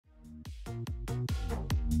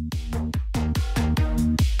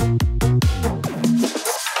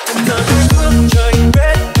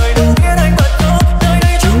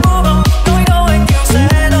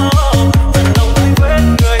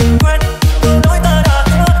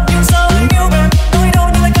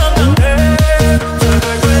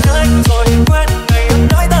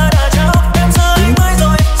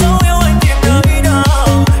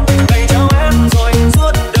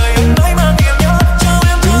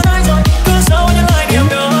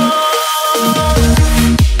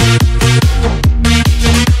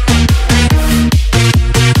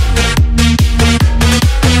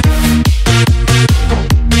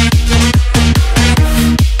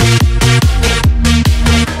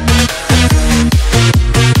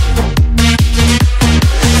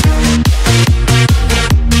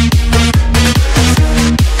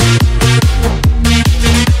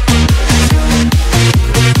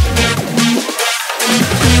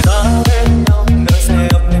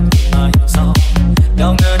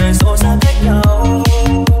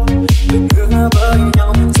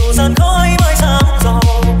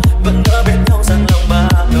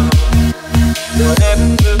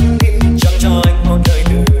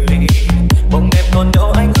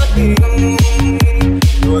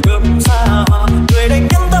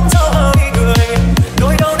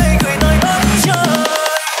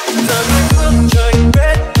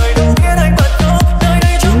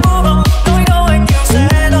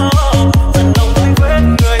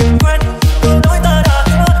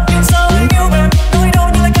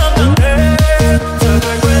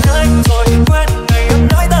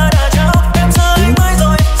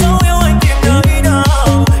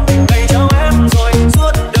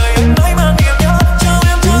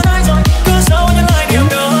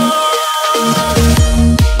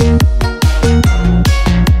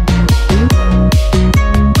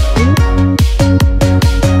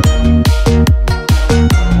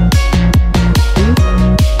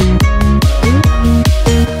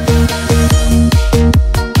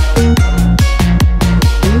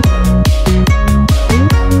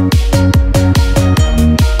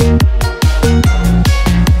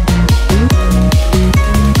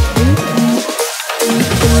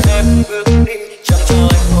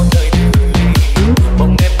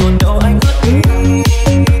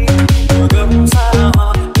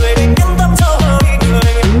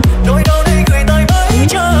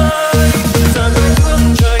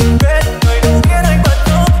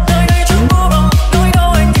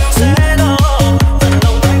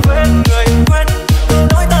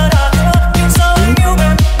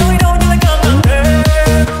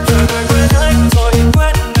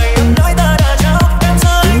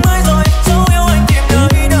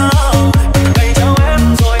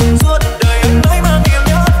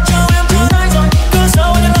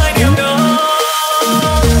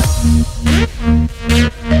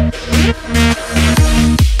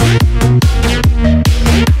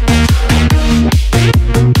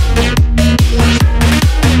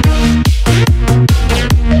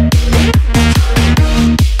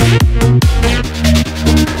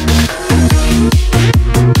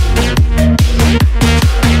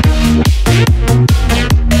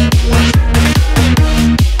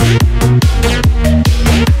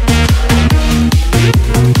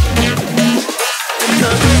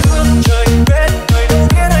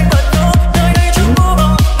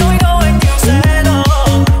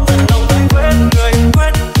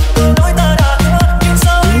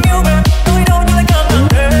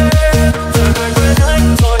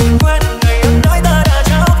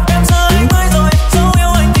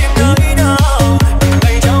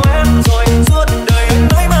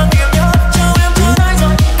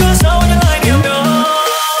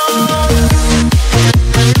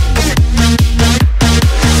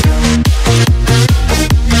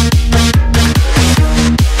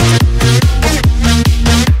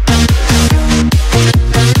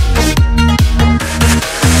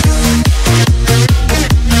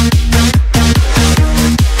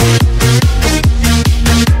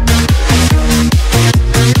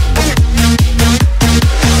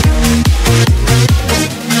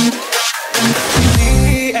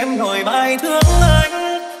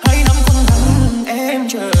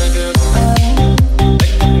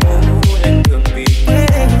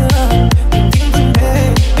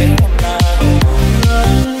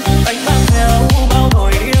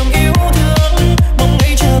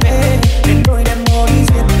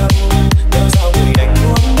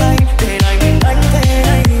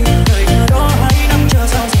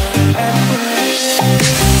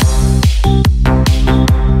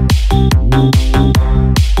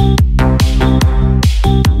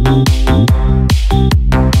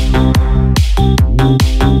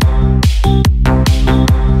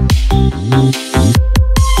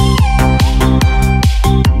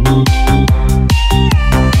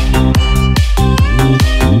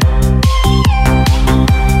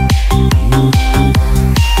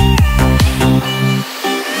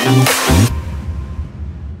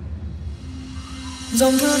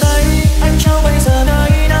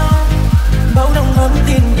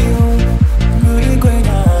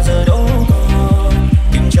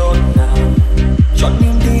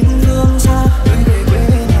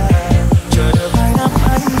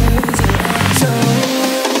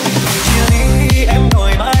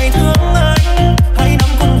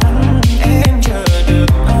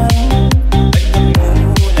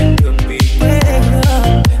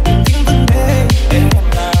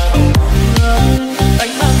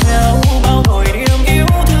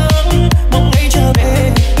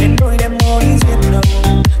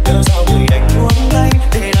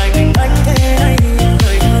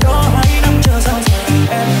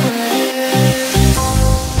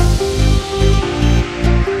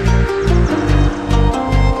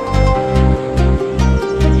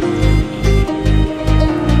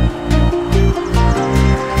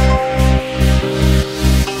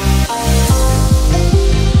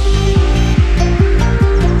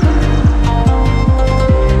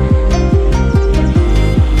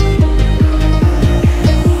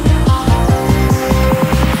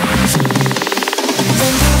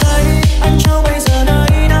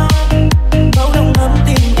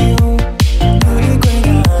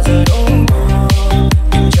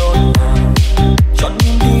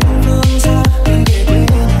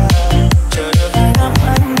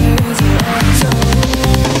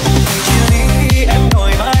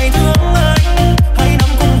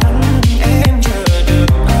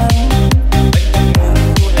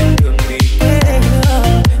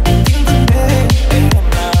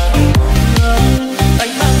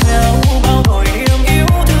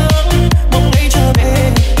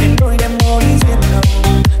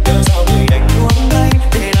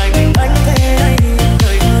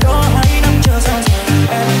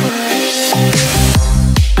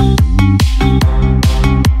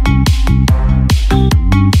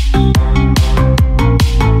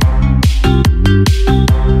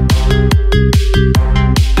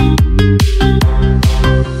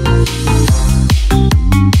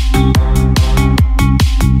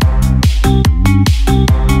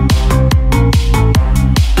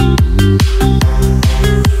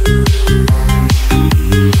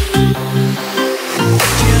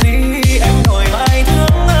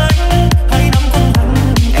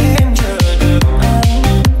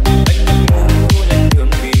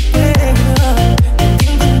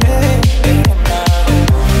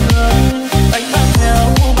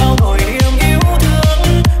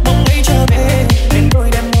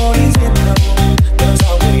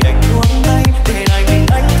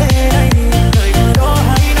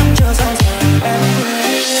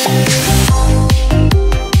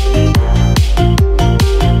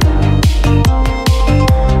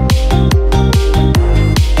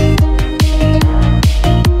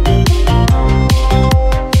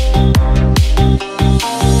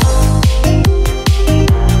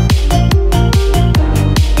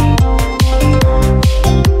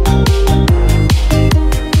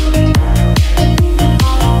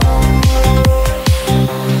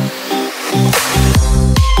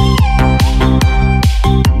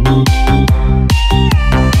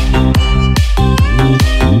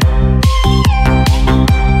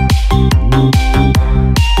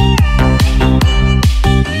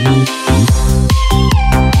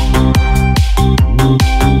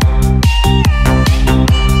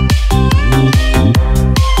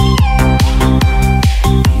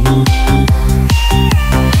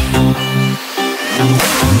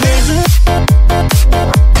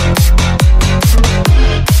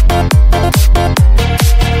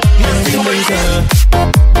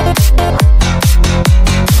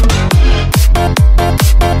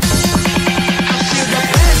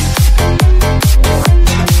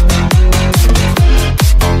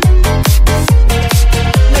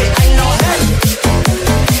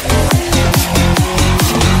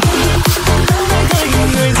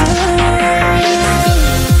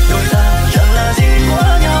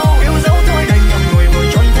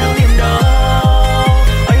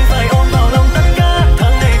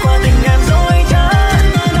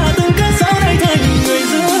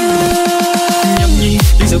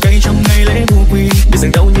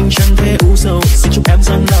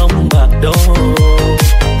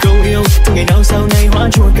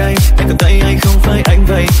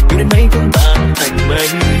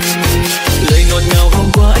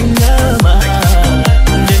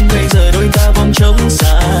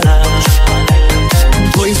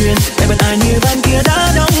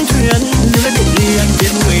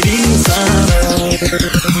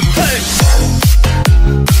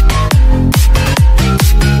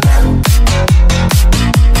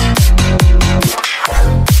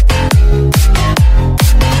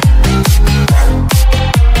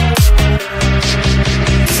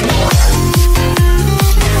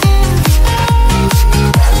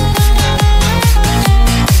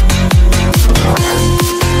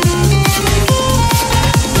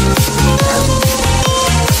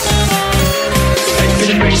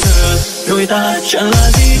ta chẳng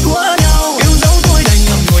là gì của nhau, yêu dấu thôi đành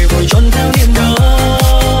ngậm ngùi vội trốn theo niềm đau.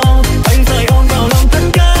 Anh phải ôm vào lòng tất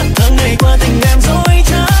cả tháng ngày qua tình em dối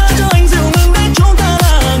trá, cho anh dịu ngừng biết chúng ta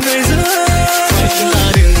là người giữa. Phải chỉ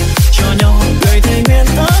là đừng cho nhau lời thề nguyện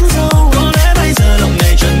tán dâu, có lẽ bây giờ lòng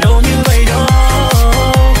này chẳng đâu như vậy đâu.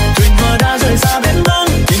 Thuyền hoa đã rời xa bến băng,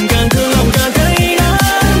 tình càng thương lòng càng thấy đắng,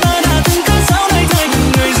 ta đã từng cất sao nay thành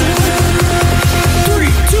người giữa. 3, 2,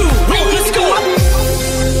 1, let's go.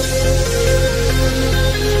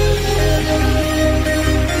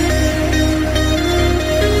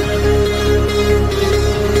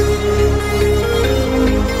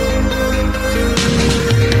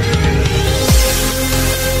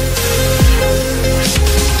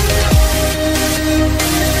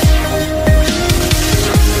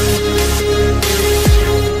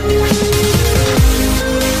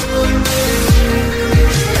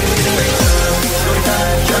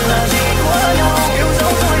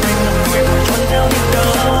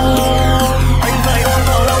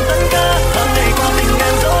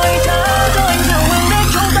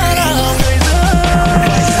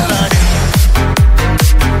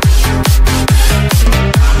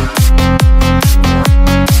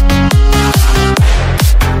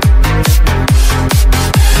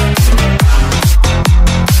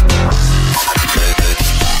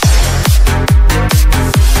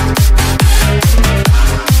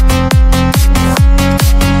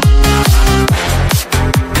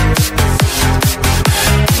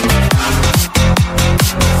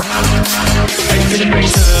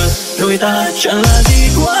 Đôi ta chẳng là gì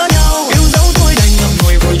của nhau, yêu dấu thôi đành ngậm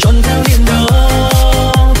ngùi vội trốn theo niềm đau.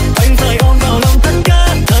 Anh phải ôm vào lòng tất cả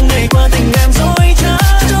tháng ngày qua tình em dối trá,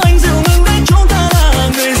 cho anh dịu ngừng biết chúng ta là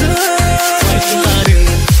người giữa. Phải chỉ là đừng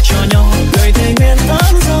cho nhau lời thề nguyện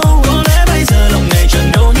tán dâu, có lẽ bây giờ lòng này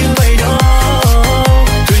chẳng đâu như vậy đâu.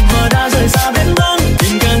 Thuyền hoa đã rời xa bến băng,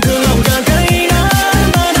 tình càng thương lòng càng thấy đắng,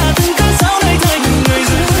 ta đã từng cất sao nay thành người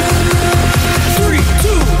giữa. 3,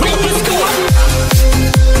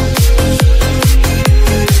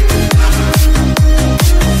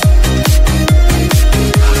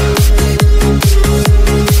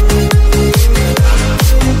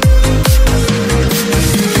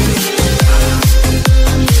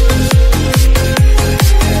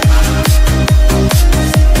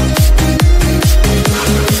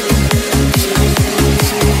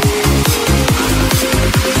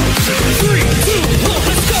 2, 1,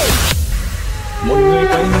 let's go. Một người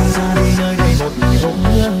quay lưng ra đi nơi đây, một người ôm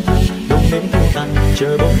nhớ đông đến tiêu tan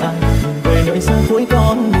chờ bóng ai nhìn về nơi xa cuối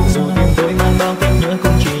con đường. Dù tim tôi mang bao tiếng nhớ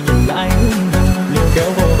không chỉ nhìn lại liều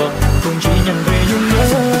kéo vô vọng, không chỉ nhận về những nhớ.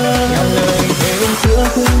 Ngàn lời thề xưa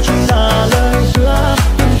cũng chỉ là lời hứa,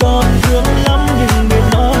 nhưng còn thương lắm nhưng biết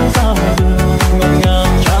nói sao được. Ngọt ngào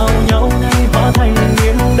trao nhau nay hóa thành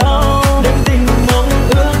niềm đau, đến tình mong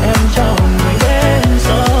ước em trao người đến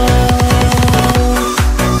sau.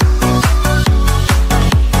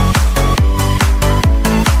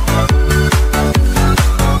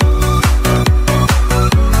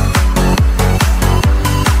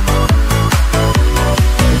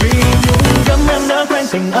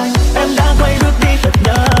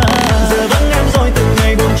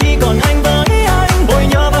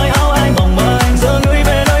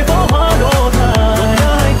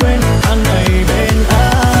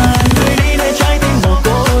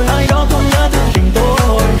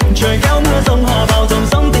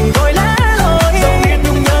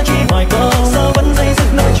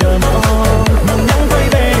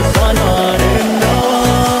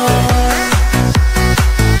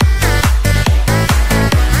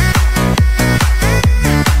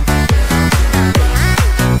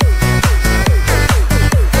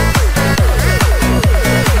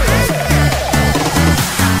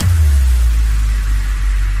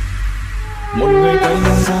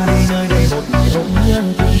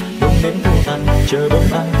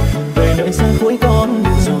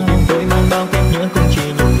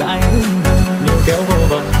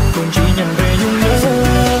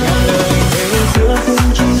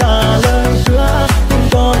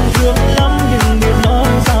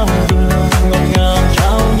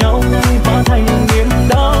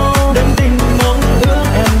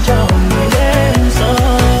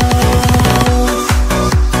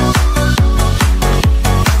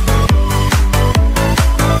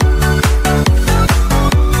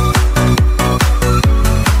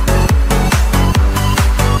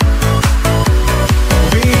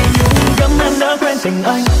 tình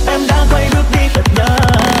anh, em đã quay bước đi thật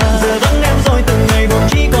nhanh. Giờ vắng em rồi từng ngày buồn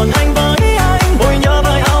chỉ còn anh với anh. Ôi nhớ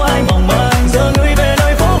vai áo anh mỏng manh, giờ người về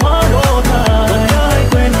nơi phố hóa đô thành. Còn nhớ hay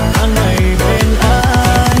quên tháng ngày bên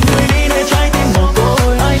anh. Người đi để trái tim mồ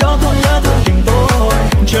côi, ai đó cũng nhớ thương tình tôi.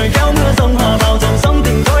 Trời kéo mưa rông hòa vào dòng sông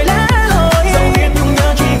tình tôi lẽ loi. Dẫu biết nhung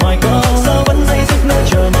nhớ chỉ ngoài câu, sao vẫn dây dứt nơi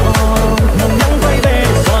chờ mong. Nồng nắng quay về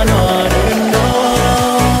xoa nhòa đêm đôi.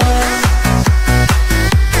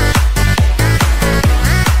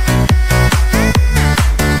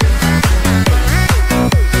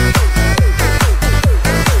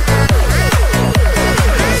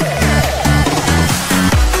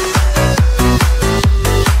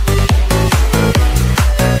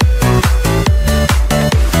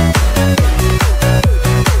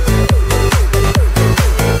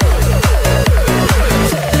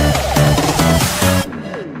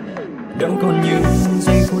 Đâu còn những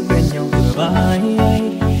giây phút bên nhau vừa vai,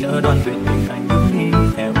 lỡ đoạn tuyệt tình anh bước đi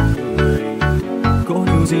theo người. Cố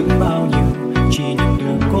níu giữ bao nhiêu, chỉ nhận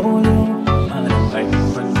được cố liêu, mà lòng anh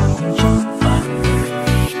vẫn còn thương trong phai.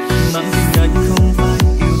 Mang tình anh không phải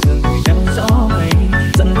yêu thương người theo gió mây,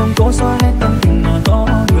 dặn lòng cố xóa hết tâm tình mà có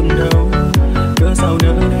đường đâu. Cớ sao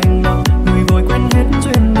nỡ đành đâu, người vội quên hết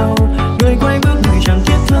duyên đâu. Người quay bước người chẳng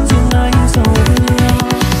biết thương riêng anh sâu thương.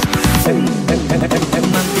 Em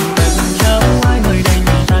mang tình em trao ai người đầy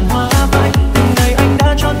nhiều tàn hoa phai. Tình này anh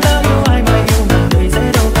đã chọn lỡ yêu ai mà yêu người đời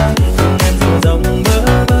dễ đâu tay. Tình em dù rộng bơ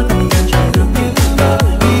vơ tình em chẳng được như mơ.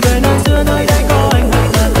 Vì về nơi xưa nơi đây có anh hay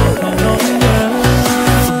ta không còn nỗi nhớ.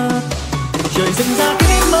 Trời dưng ra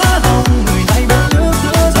khi mơ hồng, người nay bốc nước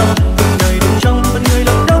giữa dòng. Từng đời đêm trong vẫn người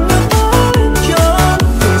lòng đông nước mắt lên trơn.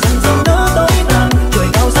 Người dần dần đỡ tối tàn, trời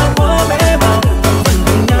cao xa quá bé bàng. Phần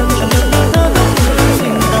tình nhân chẳng được như thơ không người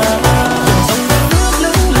sinh ta. Dòng đất nước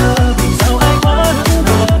lững lờ, vì sao ai quá hững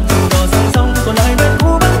hờ. Dù đò sang sông còn ai bên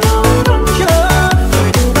cũ vẫn nhau vẫn chờ.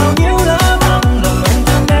 Đời từ bao nhiêu lá vàng, lòng anh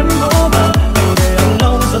thương em vô bờ. Điều để anh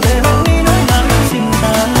lâu giờ để anh đi nói lại xin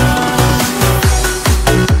ta.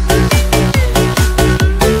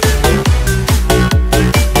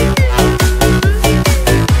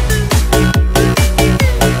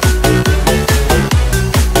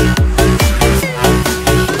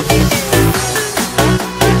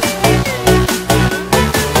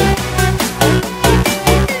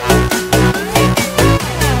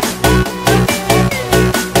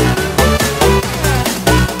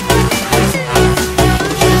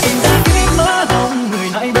 Sinh ra khi mơ hồng, người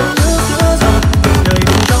hãy bốc nước giữa dòng. Từng đời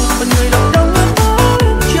đêm trong vẫn người lòng đông nước mắt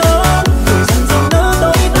lên trơn. Người dần dần đỡ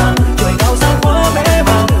tối tàn, trời cao xa quá bé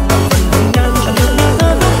bàng. Phần tình nhân chẳng được như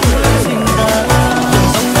thơ không người sinh ta.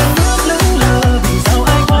 Dòng đất nước lững lờ, vì sao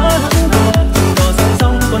ai quá hững hờ. Dù đò sang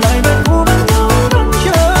sông còn ai bên cũ vẫn nhau vẫn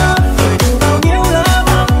chờ. Đời từ bao nhiêu lá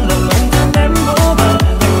vàng, lòng anh thương em vô bờ.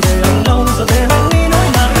 Điều để anh lâu giờ để anh đi nói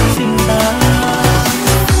lại xin ta.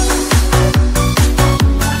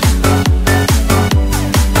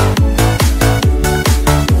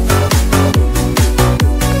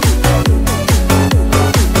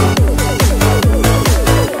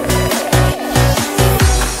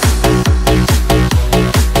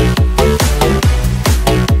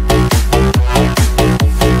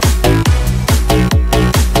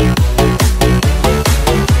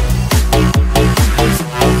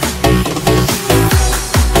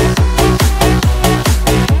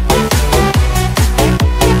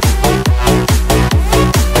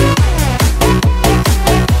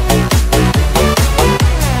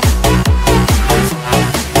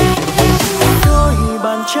 Đôi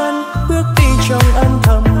bàn chân bước đi trong âm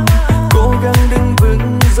thầm, cố gắng đứng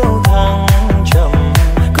vững dẫu thăng trầm.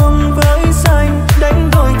 Cùng với xanh đánh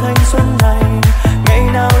đôi thanh xuân này, ngày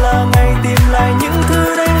nào là ngày tìm lại những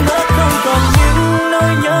thứ đánh mất. Không còn những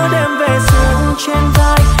nỗi nhớ đem về sương trên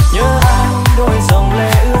vai, nhớ ai đôi dòng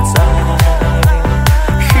lệ ướt dài.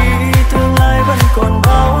 Khi tương lai vẫn còn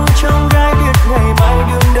bao trong gai, biết ngày mai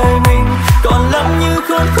đường đời mình còn lắm như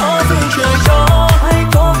khốn khó dù trời cho. Hay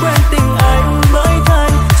có quên tình anh mới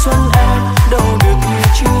thanh xuân em đâu được như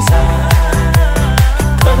chưa già.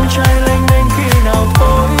 Thân trai lênh đênh khi nào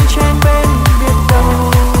thôi trên bên, biết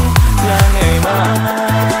đâu là ngày mai.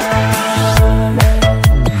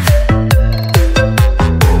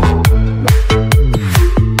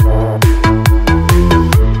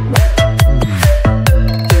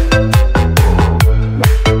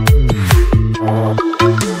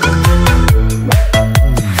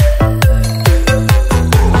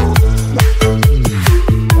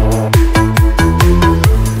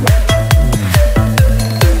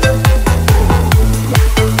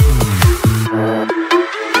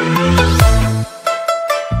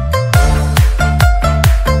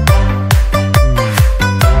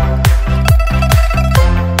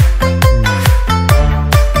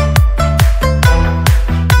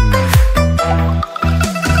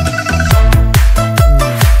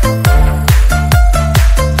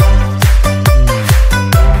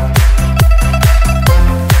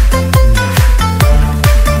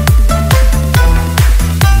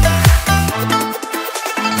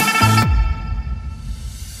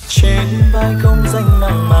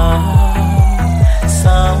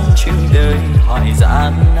 đời hoài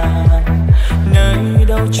gian nan, nơi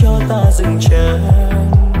đâu cho ta dừng chân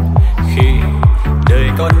khi đời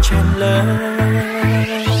còn chen lớn.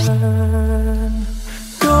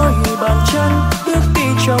 Đôi bàn chân bước đi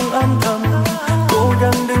trong âm thầm, cố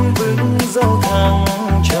gắng đứng vững dấu thăng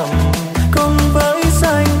trầm, cùng với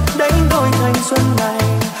xanh đánh đổi thanh xuân này.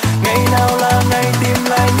 Ngày nào là ngày tìm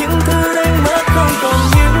lại những thứ đánh mất, không còn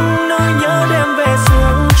những nỗi nhớ đem về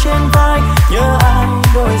sương trên vai. Nhớ ai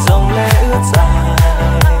đôi dòng lệ ướt dài,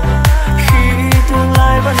 khi tương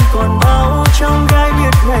lai vẫn còn bao trong gai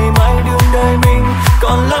biết ngày mai đường đời mình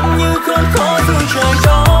còn lắm như cơn khó thương trời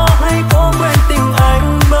đó. Hay có quên tình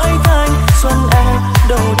anh mới thanh xuân em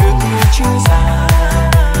đâu được như chữ dài,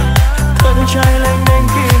 thân trai lênh đênh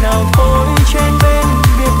khi nào thôi trên bên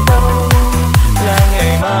biết đâu là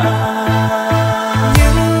ngày mai.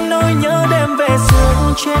 Những nỗi nhớ đem về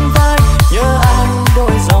sương trên vai, nhớ anh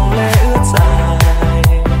đôi dòng lệ ướt dài,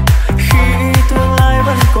 khi tương lai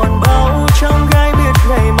vẫn còn bao trong gai biết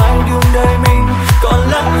ngày mai đường đời mình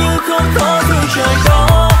còn lắm như cơn khó thương trời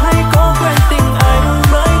đó. Hay có quên tình anh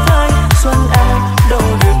mới thanh xuân em đâu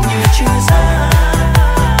được như chữ dài,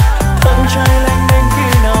 thân trai lênh đênh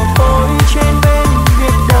khi nào thôi trên bên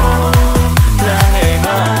biết đâu là ngày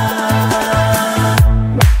mai.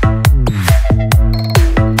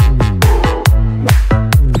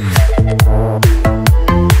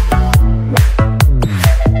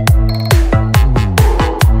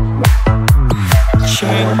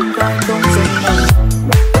 Trên vai không dừng nằm,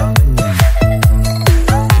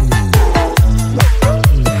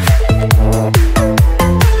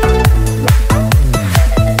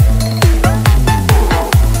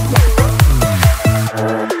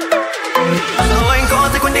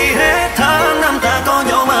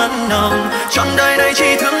 trọn đời này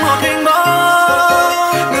chỉ thương một hình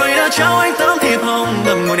bóng, người đã trao anh tấm thiệp hồng,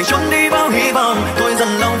 ngậm ngùi để trốn đi bao hy vọng. Tôi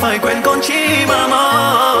dần lòng phải quên con chi mà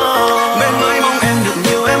mong, bên mới mong em được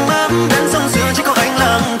nhiều em ấm, đến sông xưa chỉ có anh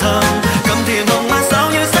lặng thầm, cầm thiệp hồng mà sao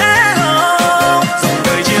như sẽ không. Dòng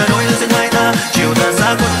đời chia đôi giữa hai ta, chiều ta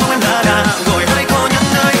xa cuốn mong em đã đà, rồi hay có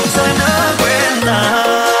những nơi sao em đã quên ta.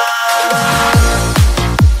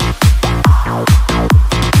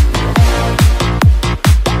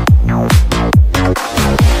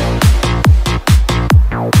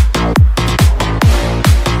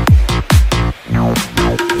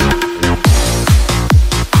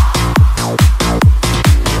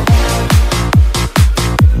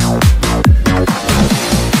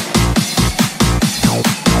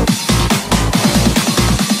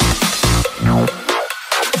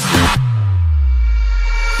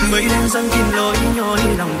 Mấy đêm răng kim lối nhói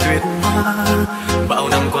lòng tuyệt hoa, bao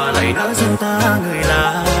năm qua lại đã dần ta người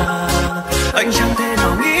lạ. Anh chẳng thể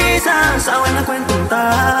nào nghĩ ra sao em đã quên cùng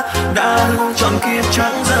ta, đã hứa trọn kiếp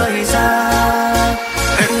chẳng rời xa.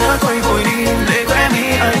 Em đã quay vội đi lệ của em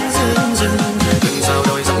ý anh dưng dưng, đừng sao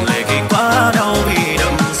đôi dòng lệ khi quá đau vì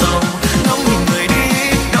đậm sâu. Ngóng nhìn người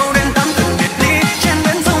đi đâu đến tắm từng biệt ly, trên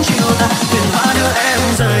bến sông chiều ta thuyền hoa đưa em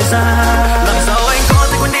rời xa. Làm sao anh có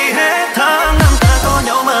thể quên đi hết tháng năm ta có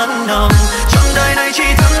nhau mặn nồng, trong đời này chỉ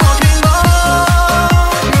thương một hình bóng,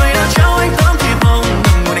 người đã trao anh tấm thiệp hồng,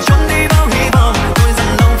 ngậm ngùi để trốn đi bao hy vọng. Tôi dần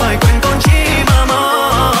lòng phải quên con chi mà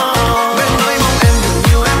mong, bên đôi mong em được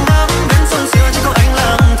nhiều em ấm, đến sông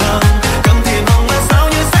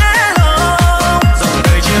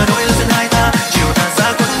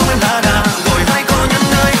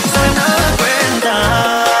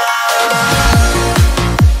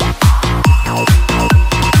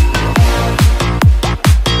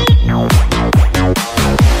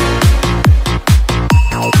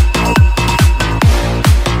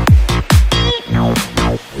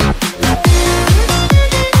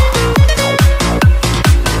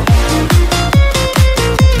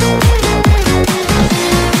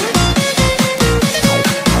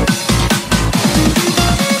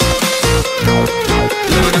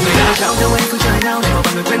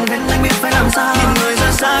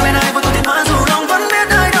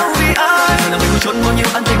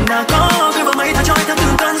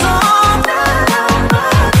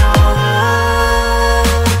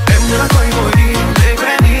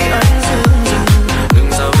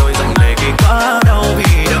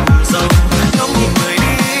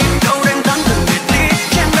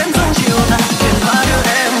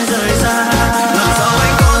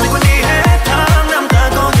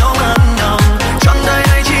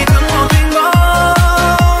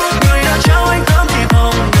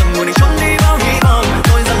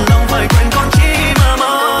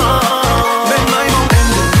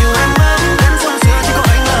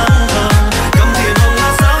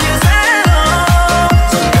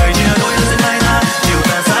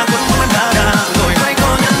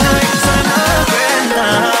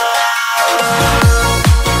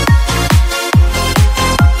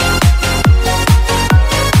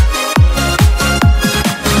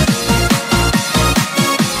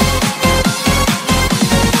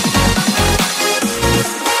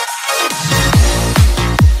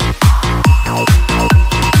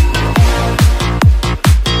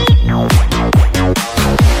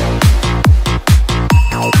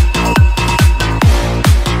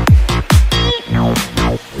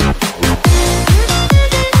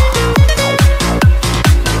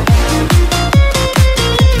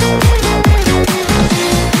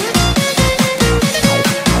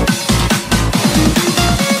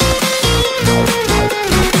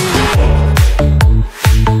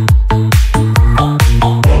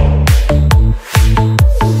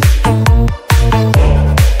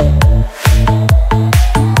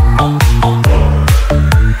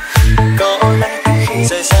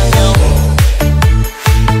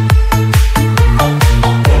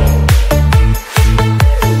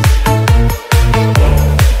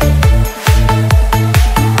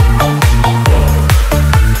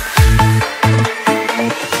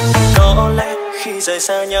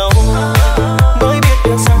nhau mới biết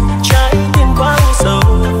được rằng trái tim quá u sầu.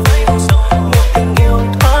 Một tình yêu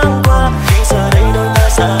thoáng qua khi giờ đây đôi ta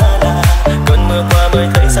xa lạ, cơn mưa qua mới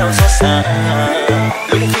thấy sao xót xa.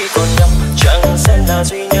 Lúc khi còn nhau chẳng xem là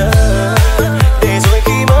duy nhất, để rồi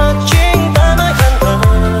khi mất chính ta mới ân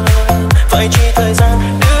hận. Phải chi thời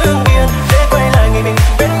gian đứng yên để quay lại ngày mình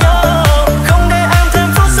bên nhau, không để em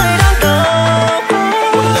thêm phút giây đáng đau.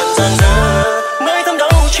 Một lần gian dở mới thấm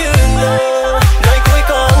đau chừng ngờ, ngày cuối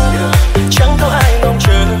con đường chẳng có ai mong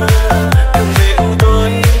chờ. Đừng về u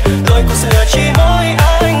tôi lối của xưa chỉ mỗi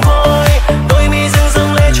anh thôi, đôi mi dưng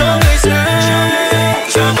dưng lệ cho người xưa.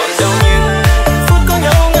 Giờ còn đâu những phút có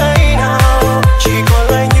nhau ngày nào, chỉ còn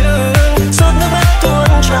lại những giọt nước mắt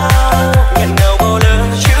tuôn trào. Nghẹn ngào bao lời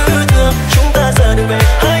chữ thương, chúng ta giờ đừng về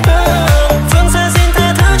hai bước. Phương xa xin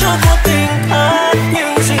tha thứ cho cuộc tình ái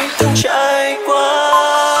những gì từng trải qua.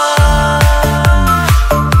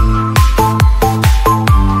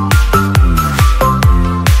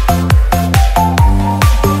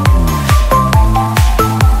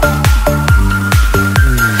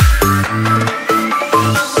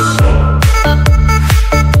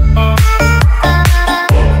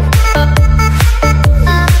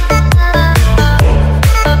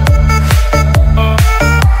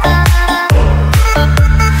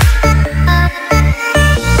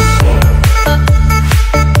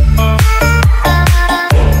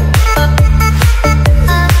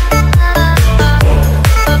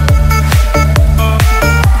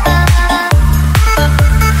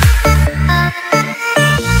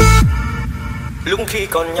 Lúc khi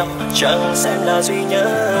còn nhau chẳng xem là duy nhất,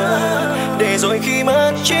 để rồi khi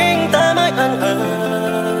mất chính ta mới ân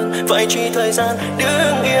hận. Phải chi thời gian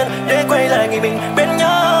đứng yên để quay lại ngày mình bên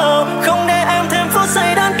nhau, không để em thêm phút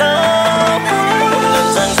giây đáng đau. Một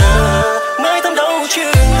lần gian dở mới thấm đau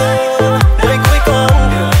chừng ngờ, nơi cuối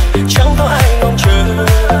con đường chẳng có ai mong chờ.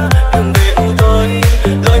 Đừng về u tôi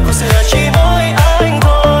lối của xưa chỉ mỗi anh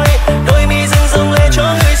thôi, đôi mi dưng dưng lệ cho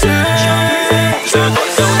người xưa. Giờ còn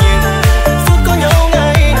đâu những phút có nhau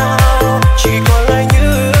ngày nào, chỉ còn lại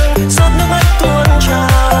những giọt nước mắt tuôn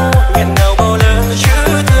trào. Nghẹn ngào bao lời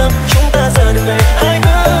chữ thương, chúng ta giờ đừng về hai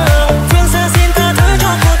bước. Phương xa xin tha thứ cho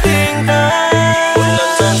cuộc tình ta. Một lần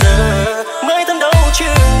gian dở mới thấm đau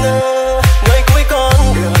chừng ngờ, ngày cuối con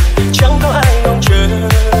đường chẳng có ai mong chờ.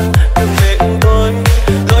 Đừng về u tôi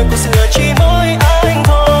lối của xưa chỉ mỗi anh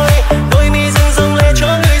thôi, đôi mi dưng dưng lệ cho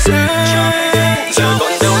người xưa. Giờ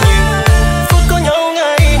còn đâu những phút có nhau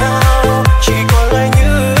ngày nào, chỉ còn lại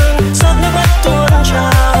những giọt nước mắt tuôn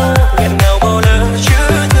trào. Nghẹn ngào bao lời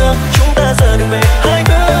chữ thương, chúng ta giờ đừng về hai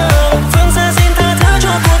bước. Phương xa xin tha thứ cho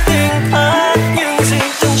cuộc tình ái những gì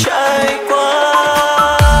từng trải qua.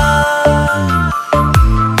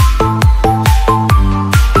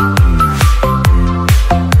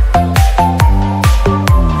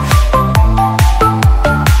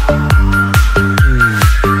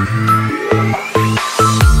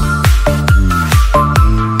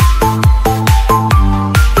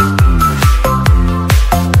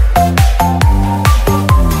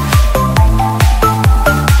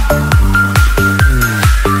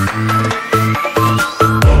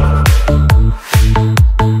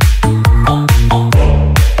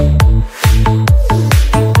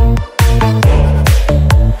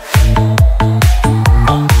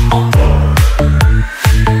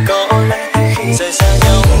 Có lẽ khi rời xa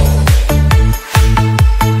nhau,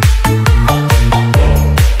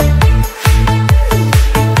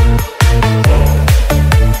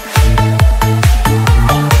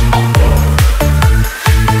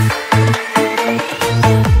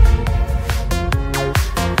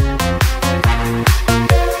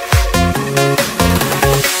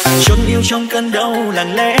 chôn yêu trong cơn đau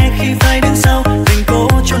lặng lẽ khi phải đứng sau. Đừng cố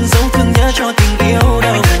chôn giấu thương nhớ cho tình yêu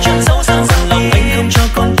đau, chôn giấu sao rằng lòng anh không cho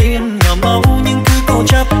con tim nhỏ máu, nhưng cứ cố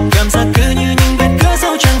chấp cảm giác cứ như những vết cứa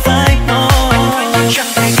sâu chẳng phải nói. Chẳng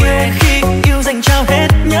thể ghê khi yêu dành trao hết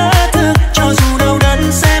nhớ thương, cho dù đâu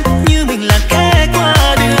đắn xem như mình là kẻ qua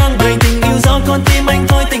đường. Bởi tình yêu do con tim anh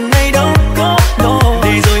thôi, tình này đâu có đâu,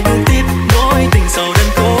 để rồi buông tiếp mối tình sầu đơn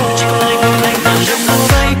cô. Chỉ còn lại người anh tàn trong màu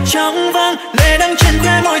bay trong vang, lệ đắng trên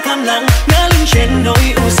khóe môi thầm lặng, ngã lưng trên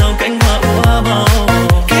nỗi u sầu.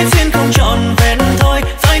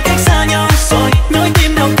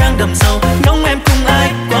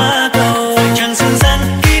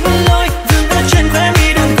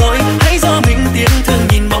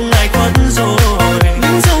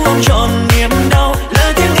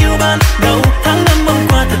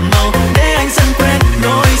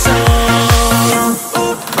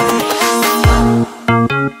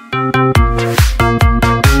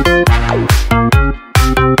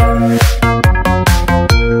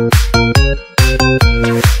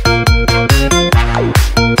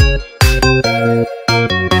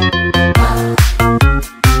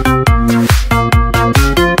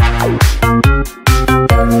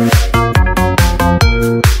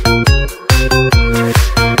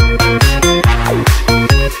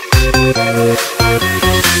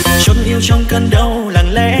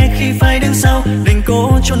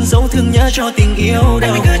 cho tình yêu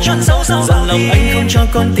đâu. Anh cứ chọn sâu sâu dần lòng anh không cho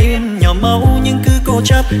con tim nhỏ máu, nhưng cứ cố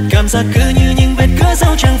chấp cảm giác cứ như những vết cứa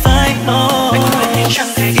sâu chẳng phai màu. Anh quên nhưng chẳng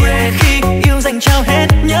thể yêu khi yêu dành trao hết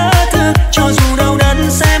nhớ thương, cho dù đau đớn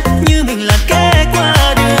xem như mình là kẻ qua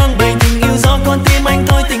đường. Bởi tình yêu do con tim anh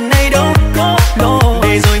thôi, tình này đâu có lỗi.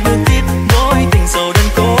 Để rồi bước tiếp mối tình sâu đơn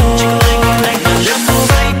côi. Chỉ có anh mà đêm mùa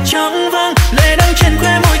bay trắng vắng, lệ đắng trên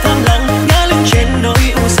khóe môi thầm lặng, ngã lưng trên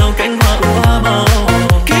nỗi u sầu cánh hoa úa màu.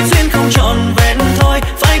 Kiếp duyên không trọn vẹn thôi,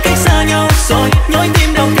 phải cách xa nhau rồi, nhói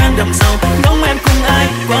tim đau càng đậm sâu. Ngóng em cùng ai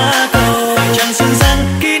qua cầu, chẳng sương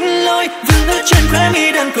răng kín lối, vương ướt trên khóe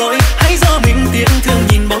mi đơn côi. Hãy do mình tiếc thương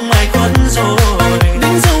nhìn bóng ai khuất rồi,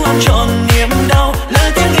 đứng dấu ôm trọn niềm đau,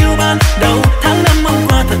 lời tiếng yêu ban đầu. Tháng năm mong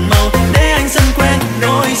qua thật màu, để anh dần quên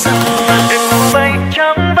nỗi sầu. Đêm mùa bay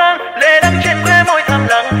trắng vắng, lệ đắng trên khóe môi thầm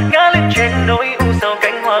lặng, ngã lưng trên nỗi u sầu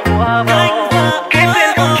cánh hoa úa màu. Kiếp duyên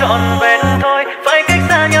không trọn vẹn thôi, phải cách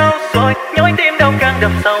xa nhau rồi, nhói tim đau càng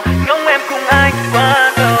đậm sâu. Ngóng em cùng ai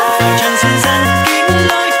qua cầu, chẳng sương răng kín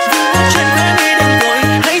lối, vương ướt trên khóe mi đơn côi.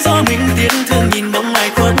 Hãy do mình tiếc thương nhìn bóng ai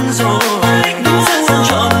khuất rồi, đứng dấu ôm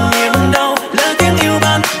trọn niềm đau, lời tiếng yêu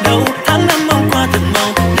ban đầu. Tháng năm mong qua thật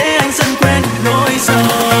màu, để anh dần quên nỗi sầu.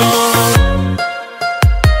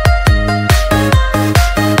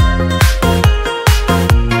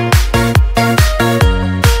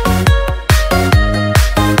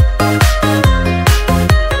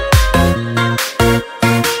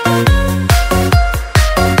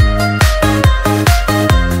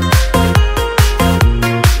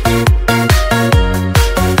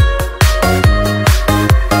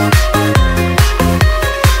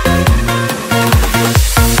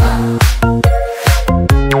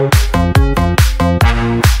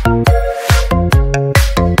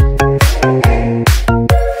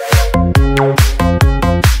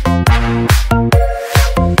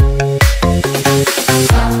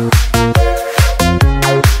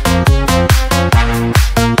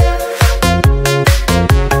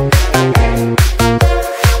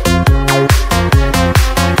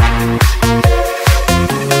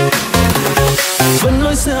 Vẫn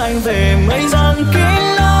lối xưa anh về mấy gian kín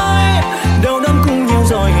lối, đau đớn cũng nhiều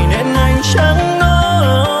rồi nên anh chẳng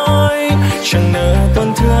nói. Chẳng nỡ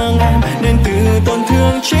tổn thương em nên tự tổn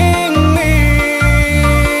thương chính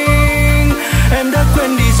mình. Em đã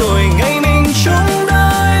quên đi rồi ngày mình chung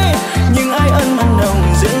đôi, nhưng ai ân mặn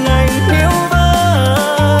nồng riêng anh níu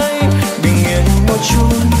vai. Bình yên một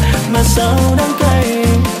chút mà sao đắng cay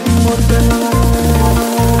một đời.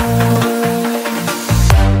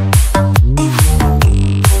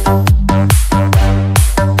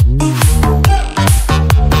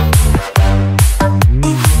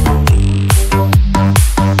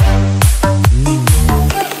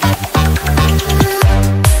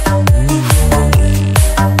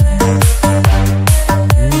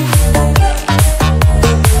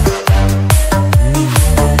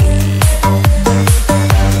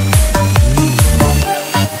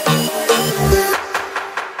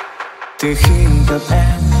 Từ khi gặp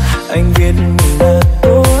em, anh biết mình đã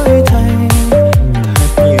đổi thay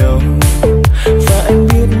thật nhiều. Và anh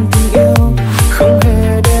biết tình yêu không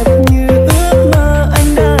hề đẹp như ước mơ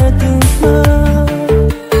anh đã từng mơ.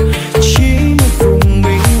 Chỉ một vùng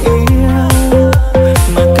bình yên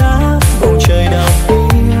mà cả bầu trời đào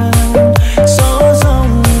yên. Gió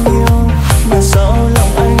giông nhiều mà sao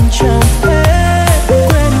lòng anh chẳng thể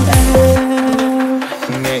quên em.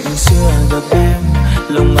 Ngày xưa gặp em,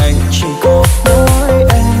 lòng anh chỉ có mỗi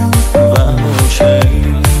em và bầu trời.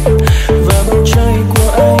 Và bầu trời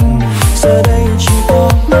của anh giờ đây chỉ có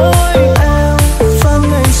mỗi em. Và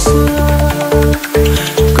ngày xưa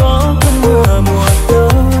có cơn mưa mùa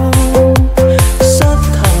đông rất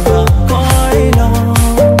thẳng vào cõi lòng.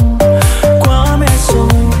 Quá mẹ rồi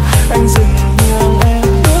anh dừng nhường em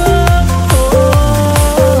bước thôi.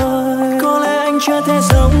 Có lẽ anh chưa thể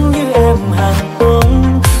giống như em hàng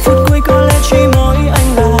hôm, phút cuối có lẽ chỉ mỗi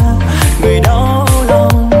anh là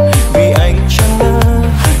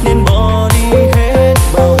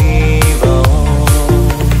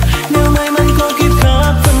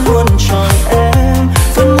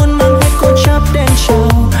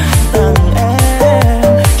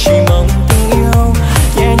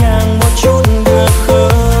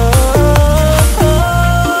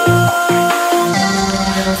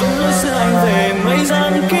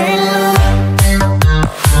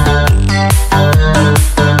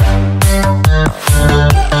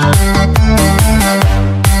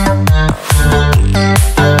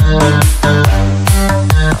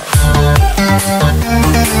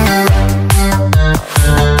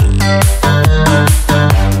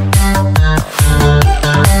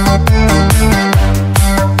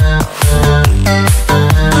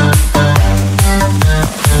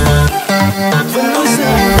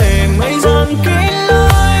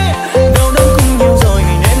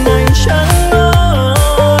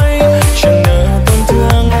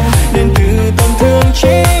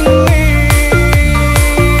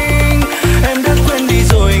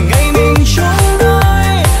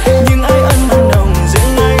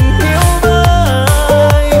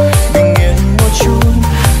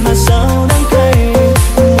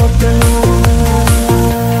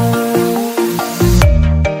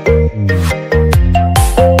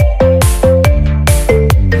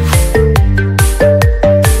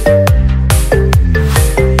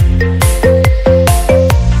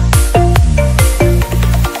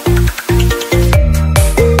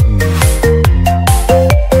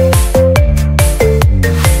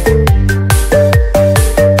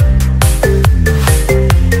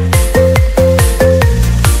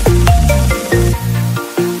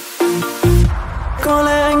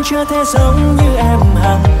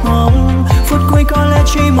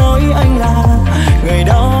chỉ mỗi anh là người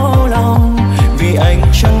đau lòng, vì anh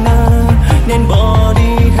chẳng ngờ nên bỏ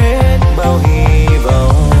đi hết bao hy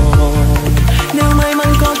vọng. Nếu may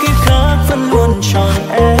mắn có kiếp khác vẫn luôn chọn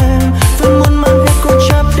em, vẫn muốn mang hết cô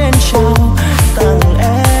chấp đến chào tặng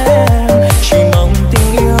em. Chỉ mong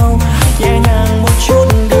tình yêu nhẹ nhàng một chút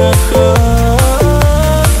được không?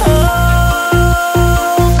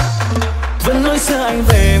 Vẫn nói xưa anh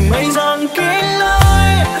về mấy dòng ký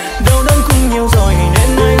lối, đâu đớn cũng nhiều rồi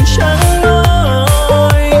nên anh chẳng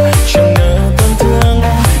nói. Chẳng ngờ tổn thương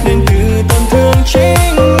em đến từ tổn thương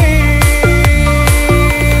chính mình.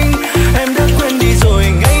 Em đã quên đi rồi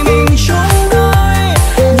ngày mình chung đôi,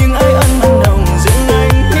 nhưng ai ân ban đầu riêng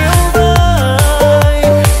anh yêu với.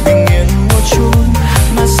 Bình yên một chút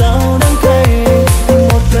mà sao đắng cay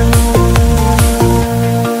một lần.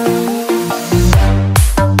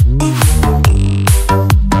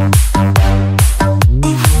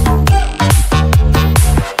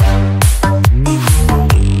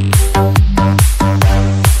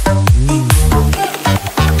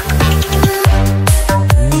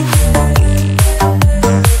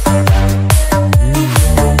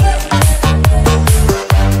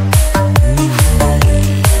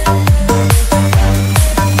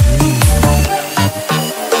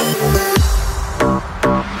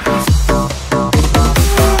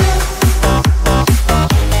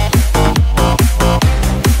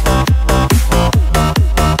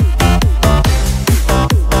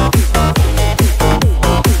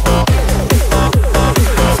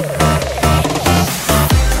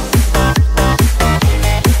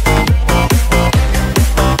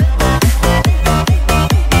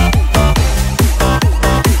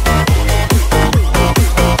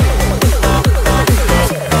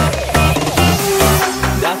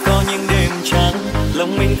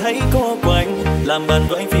 Lòng mình thấy cô quạnh, làm bàn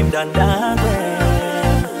với phim đàn đã quen.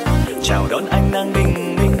 Chào đón anh đang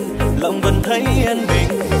bình minh, lòng vẫn thấy yên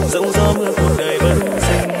bình, dẫu gió mưa cuộc đời vẫn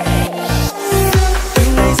xinh.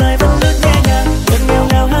 Từng ngày dài vẫn lướt nhẹ nhàng, vẫn nghèo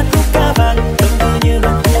ngào hát khúc ca vàng, tâm tư như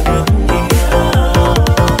lúc thuộc được kia.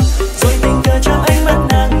 Rồi tình cờ trong ánh mắt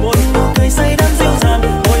nàng, một nụ cười say đắm dịu dàng,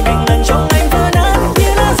 môi mình lần trong anh vỡ nát như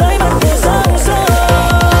lá giấy mặt của sóng gió.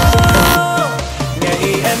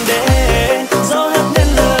 Ngày em đến gió hát nên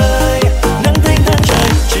lời, nắng thanh thang trời,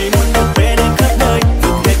 chỉ muốn được về đến khắp nơi,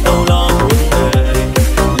 vượt hết âu lo cuộc đời.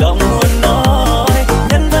 Lòng muốn nói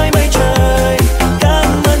nhân với mây trời,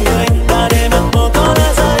 cảm ơn người đã để mặc mồ có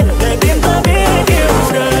lá rơi, để tim ta biết yêu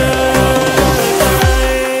đời.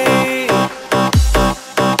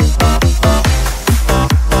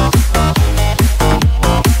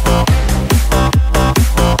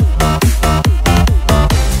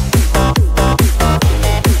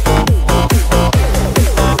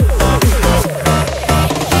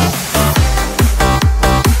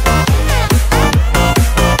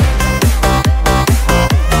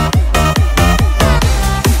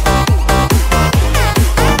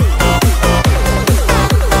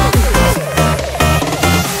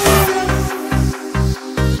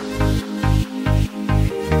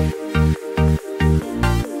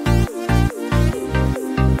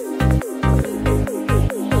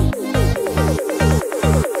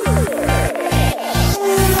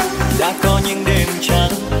 Đã có những đêm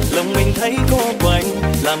trắng, lòng mình thấy cô quạnh,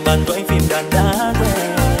 làm bàn với phim đàn đã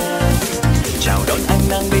quen. Chào đón anh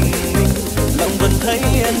đang bình minh, lòng vẫn thấy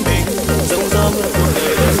yên bình, dẫu gió mưa cuộc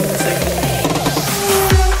đời vẫn xinh.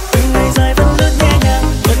 Từng ngày dài vẫn lướt nhẹ nhàng,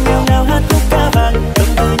 vẫn nghèo ngào hát khúc ca vàng, tâm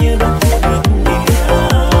tư như lúc thuộc được kia.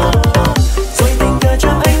 Rồi tình cờ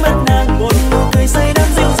trong ánh mắt nàng, một nụ cười say đắm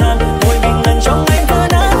dịu dàng, môi mình lần trong anh vỡ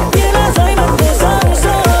nát như lá giấy mặt của sóng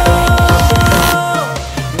gió.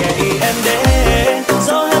 Ngày em đến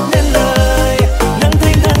gió hát nên lời, nắng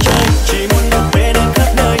thanh thang trời, chỉ muốn được về đến khắp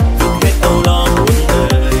nơi, vượt hết âu lo cuộc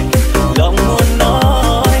đời. Lòng muốn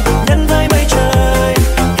nói nhân với mây trời,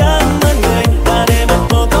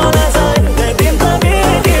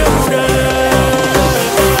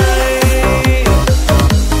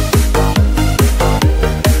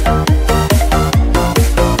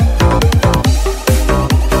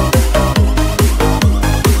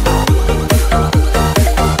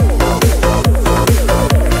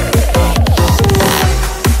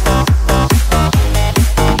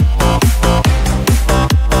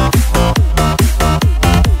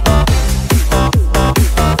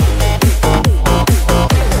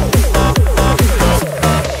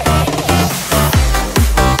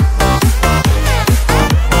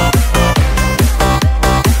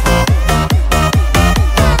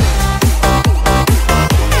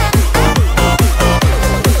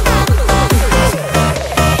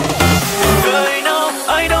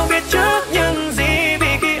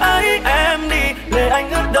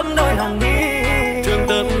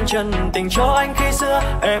 tình cho anh khi xưa.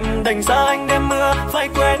 Em đành xa anh đêm mưa, phải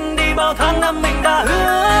quên đi bao tháng năm mình đã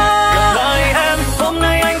hứa. Gặp lại em hôm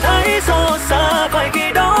nay anh thấy xót xa, phải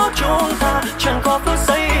khi đó chúng ta chẳng có phút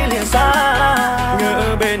giây liền xa.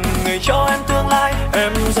 Ngỡ bên người cho em tương lai,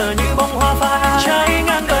 em giờ như bông hoa phai. Trái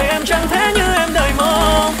ngang đời em chẳng thế như em đời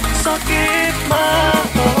mong, xót kiếp mà.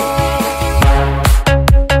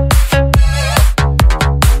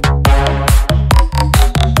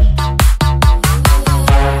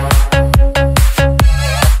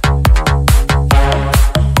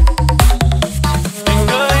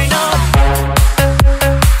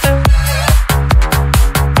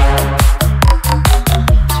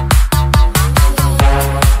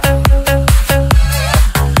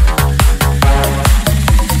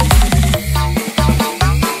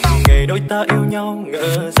 Ta yêu nhau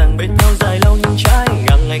ngỡ rằng bên nhau dài lâu nhưng trái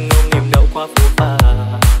ngang anh ôm niềm đau qua phố phà.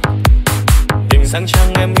 Tình sáng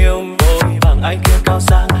trăng em yêu vội vàng ai kia cao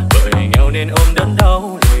sang, bởi nhau nên ôm đớn đau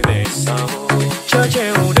lùi về sau. Chớ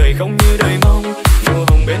trêu đời không như đời mong, nụ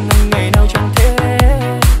hồng bên anh ngày nào chẳng thế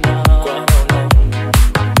nào.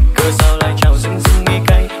 Cớ sao lại trao dưng dưng nghi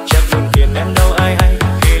cay, chắc buồn phiền em đâu ai hay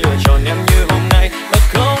khi lựa chọn em như hôm nay mà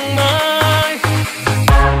không mai.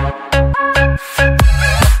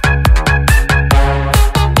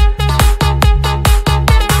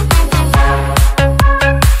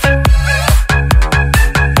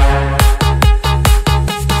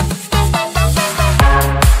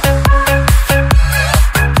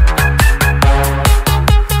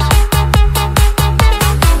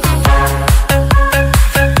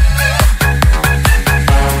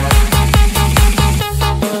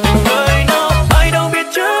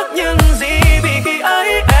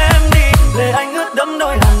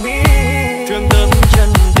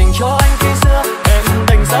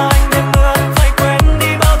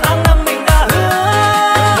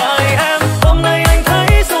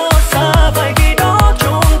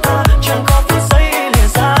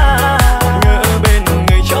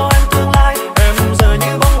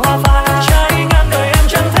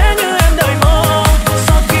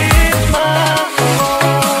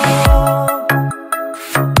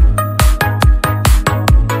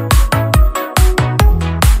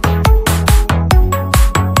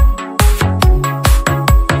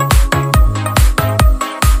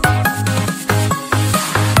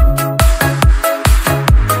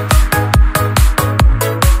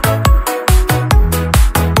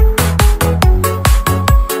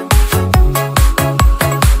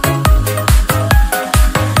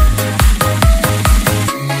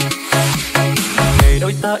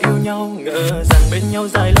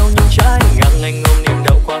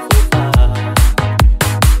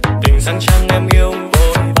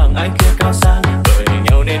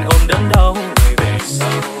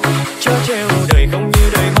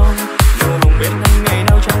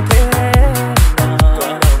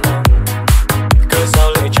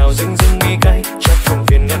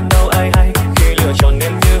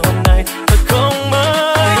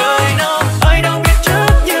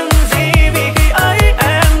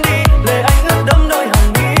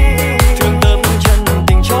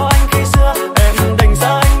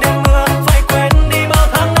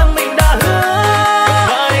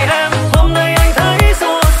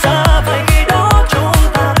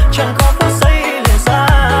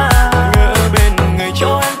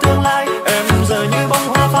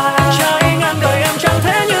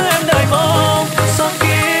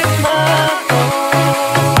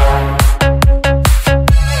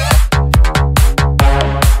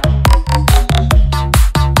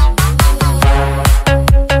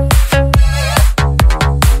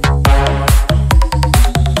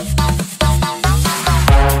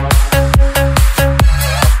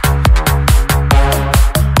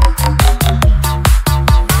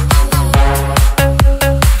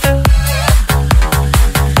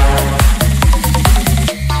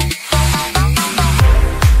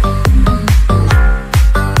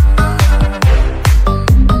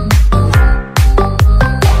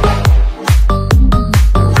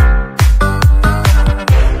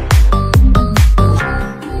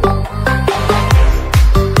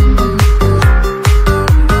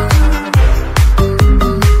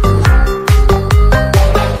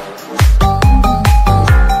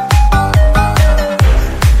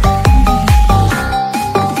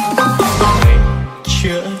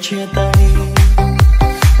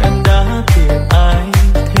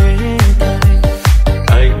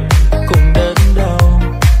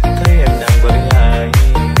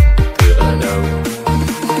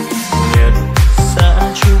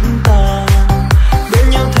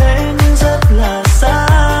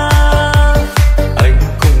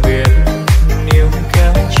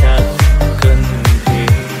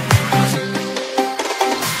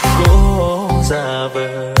 xa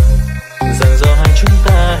vời, rằng do hai chúng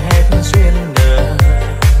ta hết duyên nợ.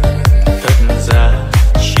 Thật ra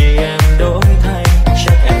chỉ em đổi thay,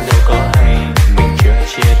 chắc em đâu có hay mình chưa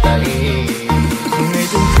chia tay. Ngày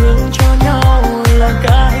từng thương cho nhau là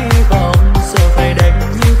cái hy vọng, giờ phải đành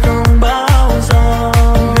như không bao giờ.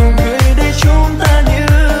 Người đây chúng ta như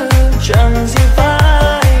chẳng gì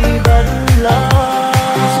phải bất lo.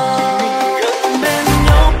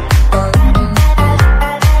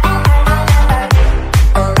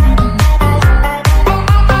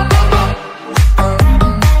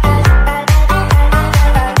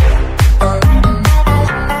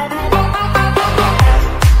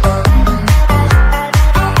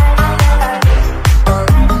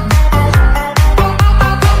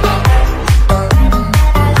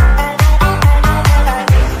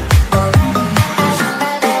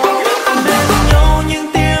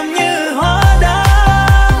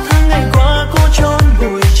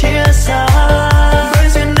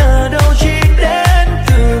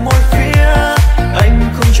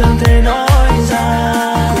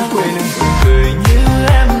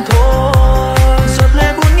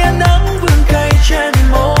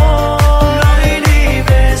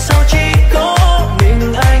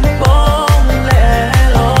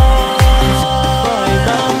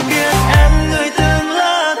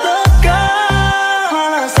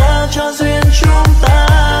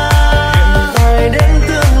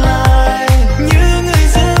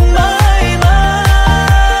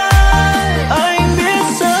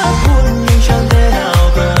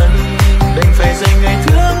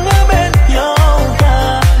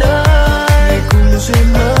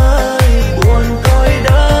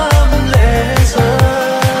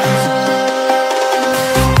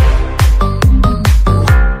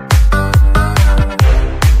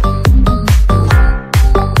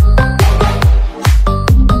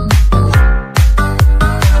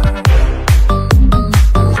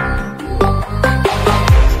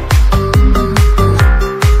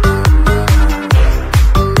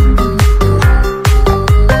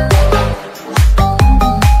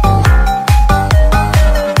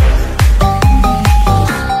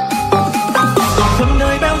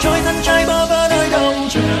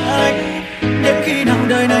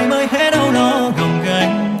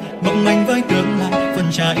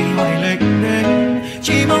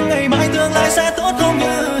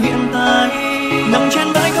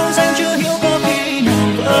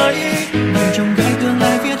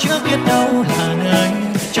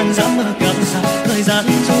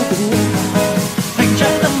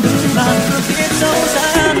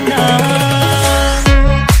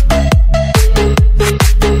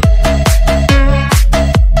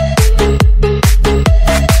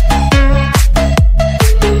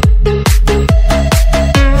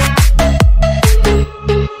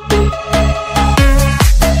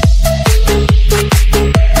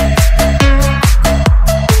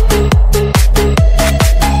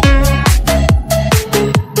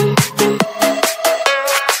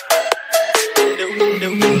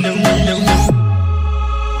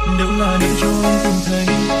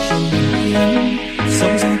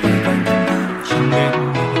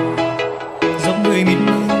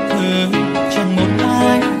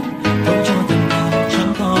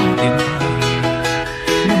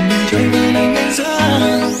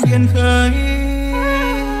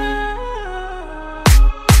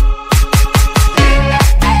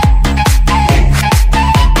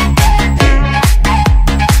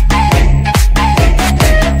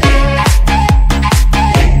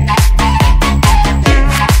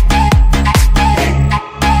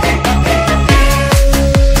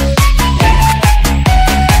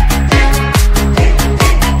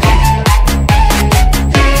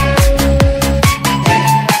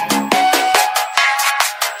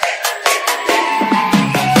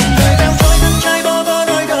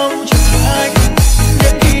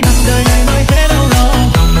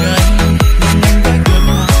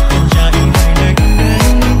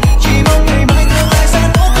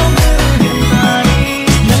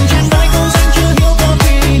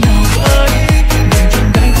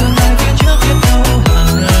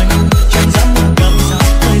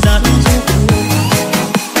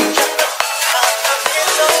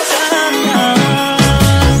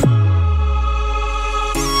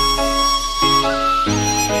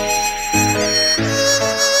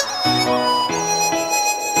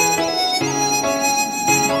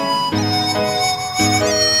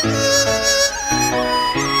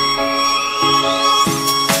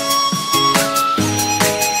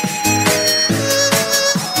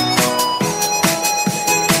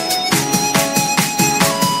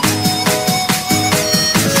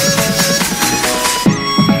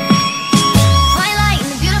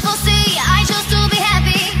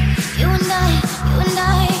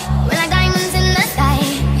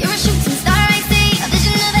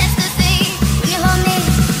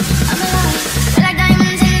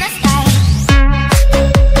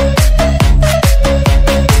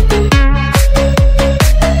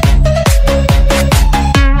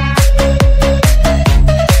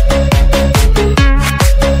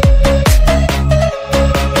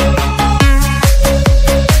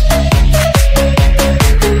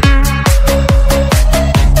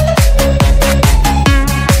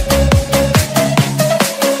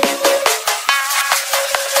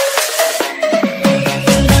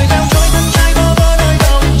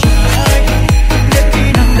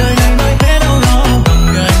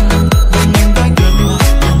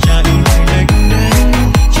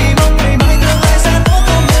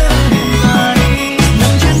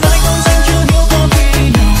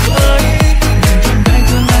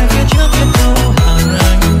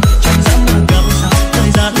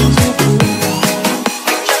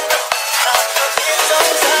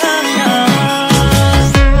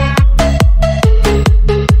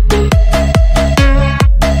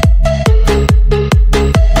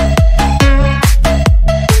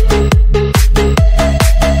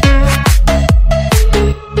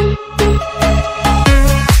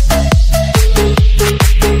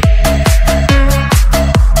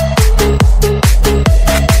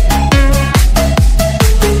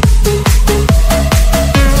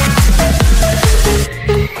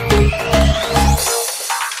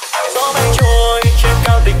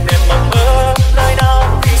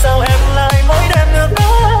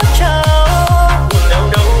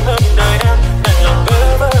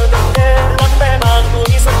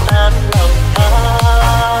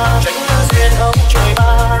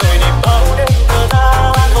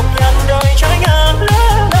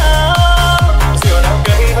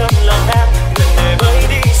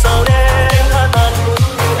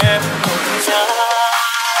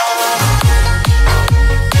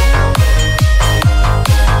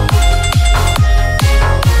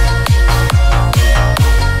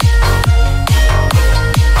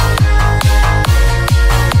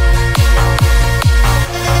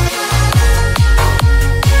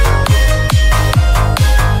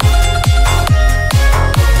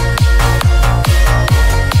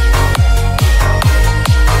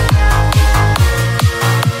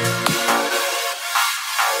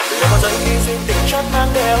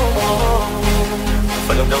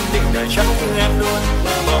 lòng đồng tình đời chắc em luôn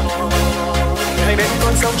là bỏ. Hai bên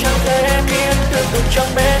con sông chẳng thể biết được trong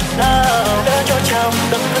bên nào, đã cho trao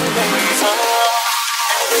tấm thân ngày sau.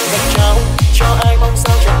 Em đừng trao cho ai mong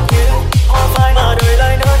sao chẳng hiểu, hoa phai mà đời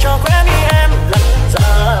lại nỡ cho khóe mi em lăn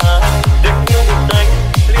dài. Đừng yêu một anh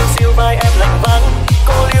liêu siêu vai em lạnh vắng,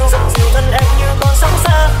 cô liêu dần dịu thân em như con sóng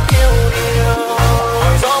xa yêu điều.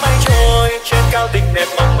 Hỏi gió bay trôi trên cao tình đẹp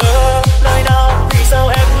mộng mơ, lời nào vì sao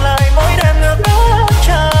em lại mỗi đêm ngước ngỡ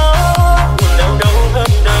trao. Buồn đau đâu hơn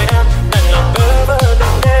đời em, nặng lòng bơ vơ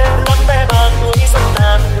từng đêm lắm bé bàn núi sông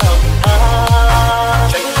tàn lòng tha.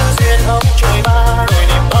 Tránh lưu duyên ông trời ba rồi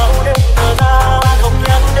niềm bao đêm thơ tha, không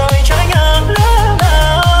nhắn đời trái ngang lỡ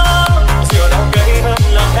nào. Diều nào gây hơn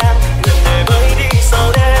lòng em, đừng để vơi đi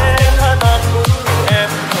sau đêm hát bàn cũng như em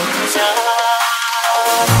không xa.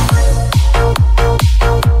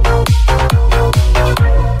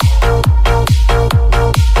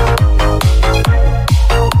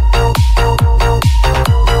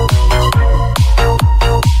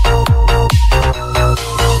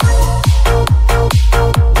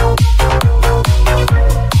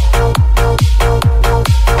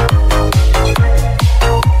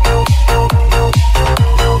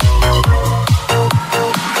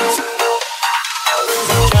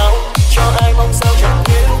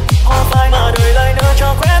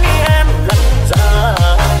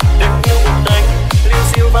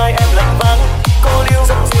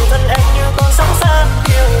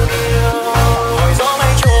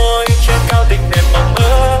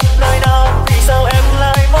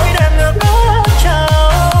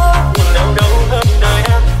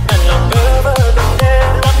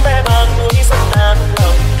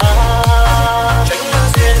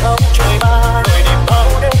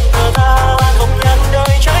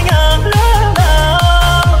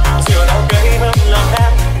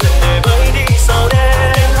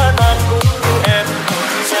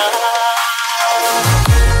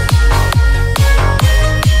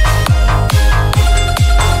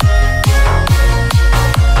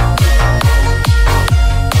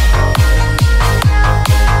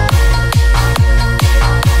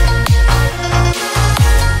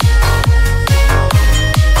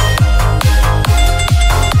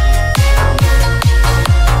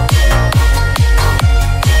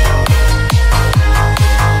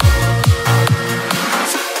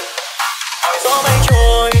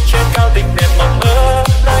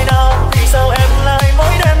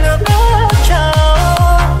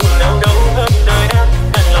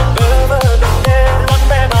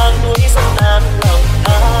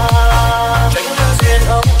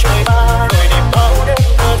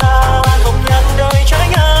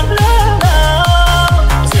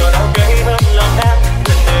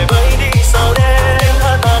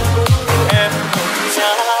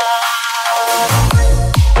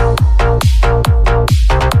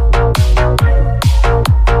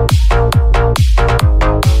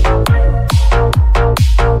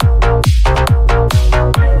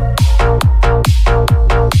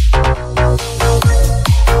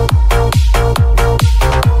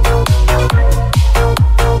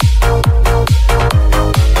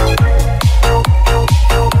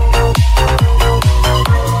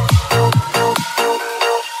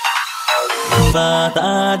 Và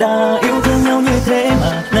ta đã yêu thương nhau như thế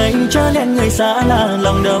mà nay trở nên người xa lạ,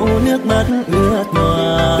 lòng đâu nước mắt ướt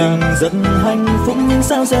nhòa. Tình rất hạnh phúc nhưng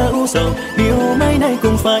sao giờ u sầu, điều mấy nay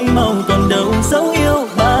cũng phải mau còn đâu dấu yêu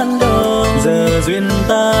ban đầu. Giờ duyên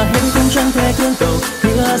ta hết cũng chẳng thể cưỡng cầu,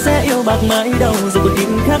 hứa sẽ yêu bạc mãi đâu rồi cuộc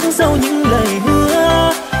tình khắc sâu những lời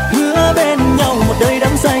hứa. Hứa bên nhau một đời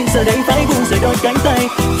đắm say, giờ đây phải buông rời đôi cánh tay,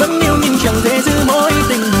 vẫn yêu nhưng chẳng thể giữ mối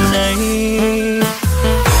tình này.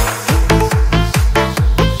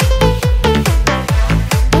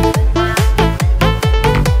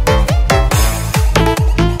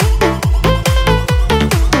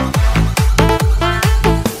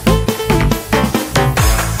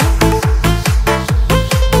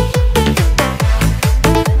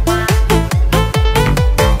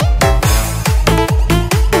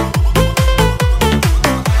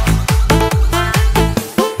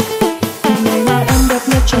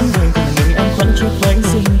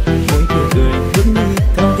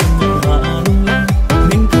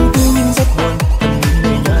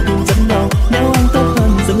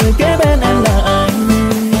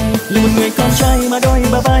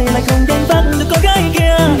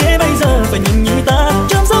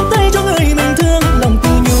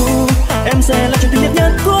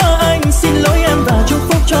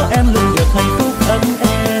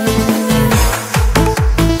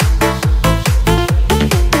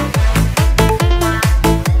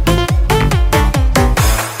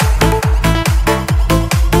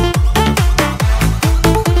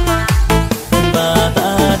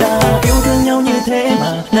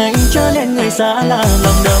 xa lạ,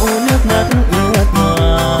 lòng đau nước mắt ướt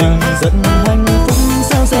nhòa. Đừng giận hạnh phúc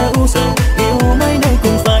sao sẽ u sầu, yêu mấy nay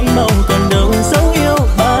cũng phải màu còn đâu dấu yêu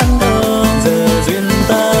ban đầu. Giờ duyên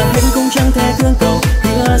ta đến cũng chẳng thể thương cầu,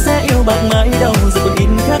 hứa sẽ yêu bạn mãi đâu, giờ còn in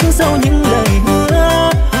khắc sâu những lời hứa.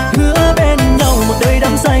 Hứa bên nhau một đời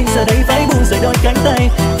đắm say, giờ đây phải buông rời đôi cánh tay.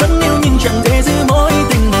 Vẫn yêu nhưng chẳng thể giữ mối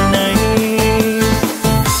tình này.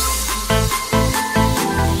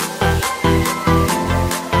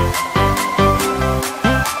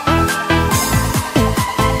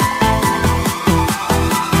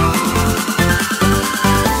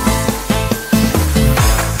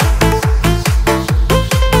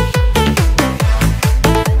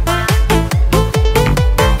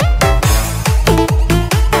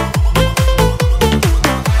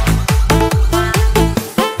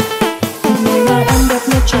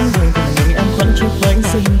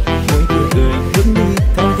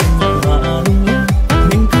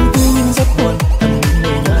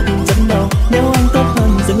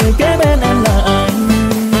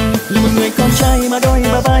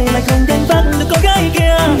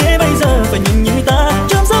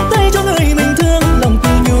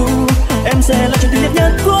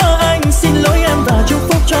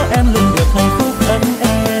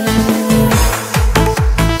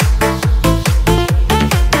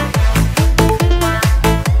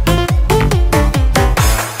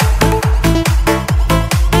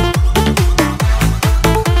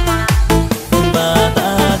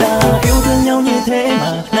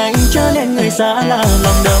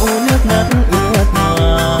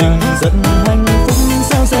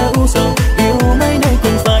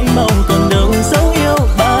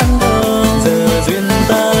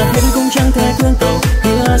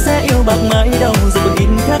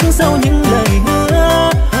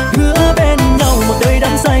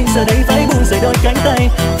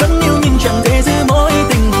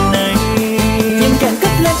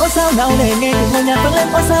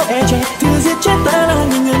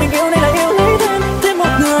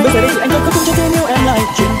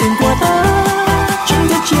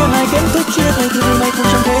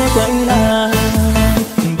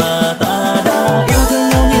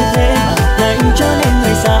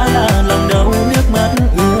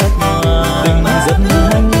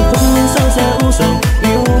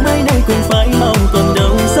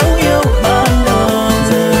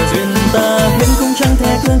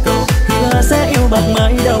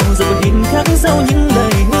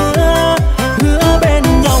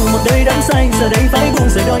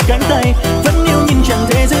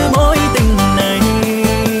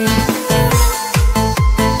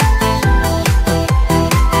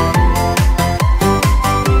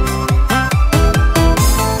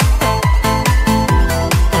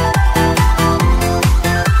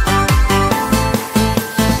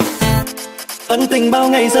 Ân tình bao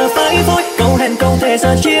ngày giờ phai phôi, câu hẹn câu thề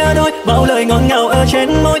giờ chia đôi, bao lời ngọt ngào ở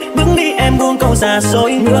trên môi. Bước đi em buông câu xa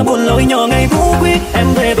xôi, mưa buồn lối nhỏ ngày vũ quy. Em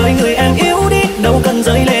về với người em yêu đi, đâu cần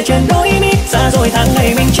rơi lệ trên đôi mi. Xa rồi tháng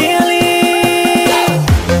ngày mình chia ly.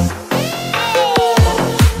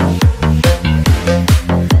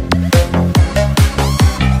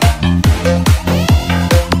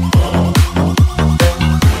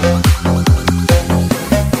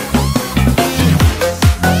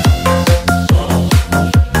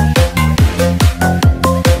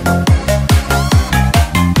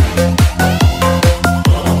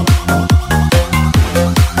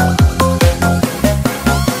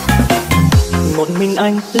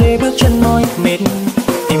 Anh lê bước chân mỏi mệt,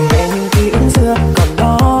 tìm về những ký ức xưa còn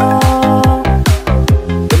đó.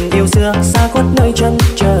 Tình yêu xưa xa khuất nơi chân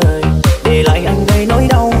trời, để lại anh đây nỗi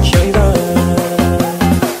đau chơi vơi.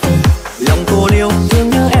 Lòng cô liêu thương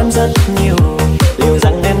nhớ em rất nhiều, liệu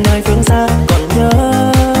rằng em nơi phương xa còn nhớ.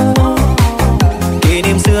 Kỷ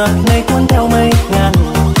niệm xưa ngày cuốn theo mây ngàn,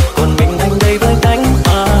 còn mình anh đây với cánh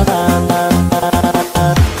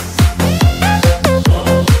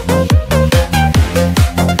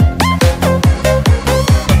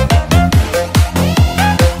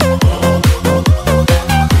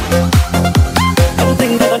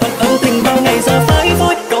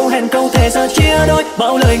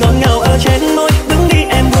bao lời ngọt ngào ở trên môi. Đứng đi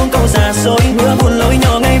em buông câu xa xôi, mưa buồn lối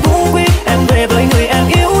nhỏ ngày vũ quy. Em về với người em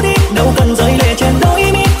yêu đi, đâu cần rơi lệ trên đôi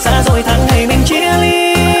mi. Xa rồi tháng ngày mình chia ly.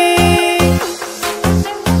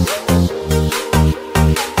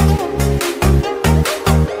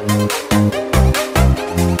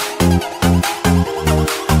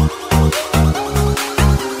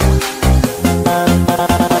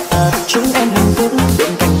 Chúng em hạnh phúc bên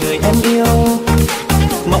cạnh người em yêu,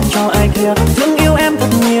 mong cho ai kia thương yêu em thật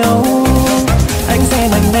nhiều. Anh sẽ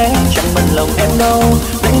mạnh mẽ chẳng bận lòng em đâu,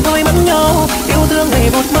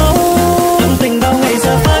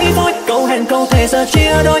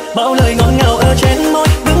 chia đôi, bao lời ngọt ngào ở trên môi.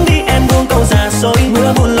 Vững đi em buông câu xa xôi,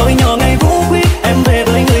 mưa buồn lối nhỏ ngày vũ quy. Em về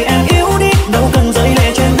với người em yêu đi, đâu cần giấy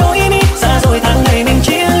lệ trên đôi mi. Xa rồi tháng ngày mình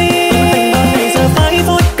chia ly, tình bao ngày giờ phai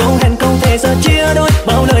phôi. Câu hẹn không thể giờ chia đôi,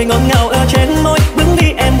 bao lời ngọt ngào ở trên môi. Vững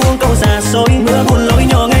đi em buông câu xa xôi, mưa buồn lối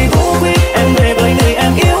nhỏ ngày vũ quy. Em về với người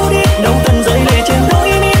em yêu đi, đâu cần giấy lệ trên đôi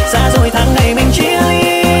mi. Xa rồi tháng ngày mình chia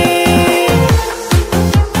ly.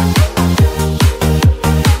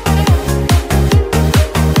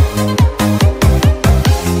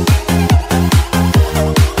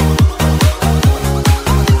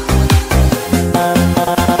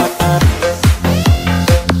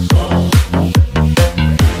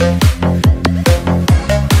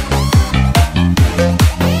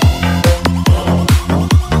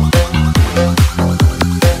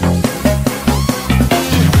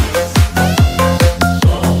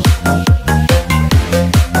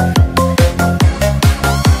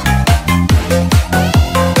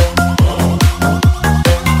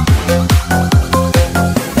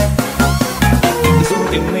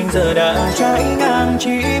 Giờ đã trái ngang,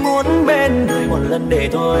 chỉ muốn bên người một lần để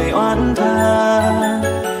thôi oán tha.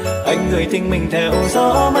 Anh người tình mình theo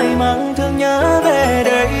gió mây mắng thương nhớ về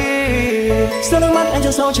đây. Sao nước mắt anh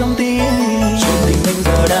cho sâu trong tim, chuyện tình mình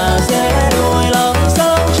giờ đã rẽ đôi. Làm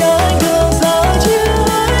sao trái thương sao chia.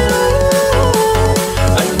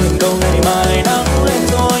 Anh mình câu ngày mai nắng lên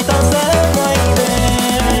rồi ta sẽ quay về.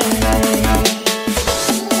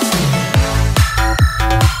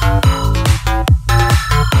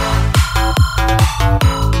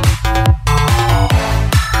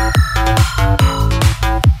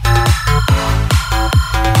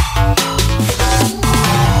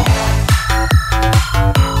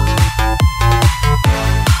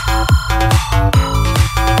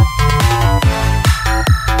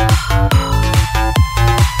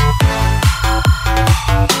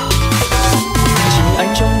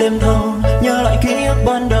 Đêm thâu nhớ lại ký ức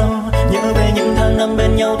ban đầu, nhớ về những tháng năm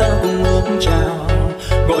bên nhau ta cùng ước chào.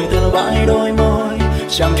 Gọi từ bãi đôi môi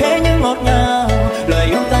chẳng thể những ngọt ngào, lời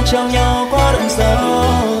yêu ta trao nhau qua đậm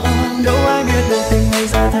sâu. Đâu ai biết được tình ngày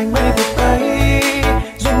giờ thành mây vực ấy,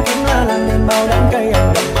 duyên kính là làm nên bao đắng cay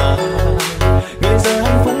anh đậm mà. Ngày giờ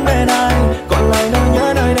hạnh phúc bên anh, còn lại nỗi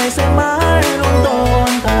nhớ nơi đây sẽ mãi luôn tồn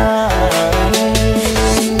tại.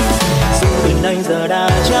 Dù tình anh giờ đã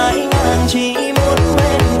trái ngang, chỉ muốn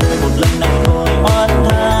bên một lần này thôi oán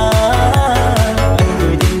tha. Anh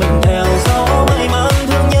người tình mình theo gió mây mang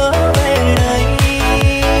thương nhớ về đây.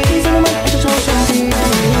 Khi giờ mắt anh cho sâu trong tim,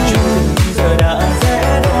 chuyện giờ đã rẽ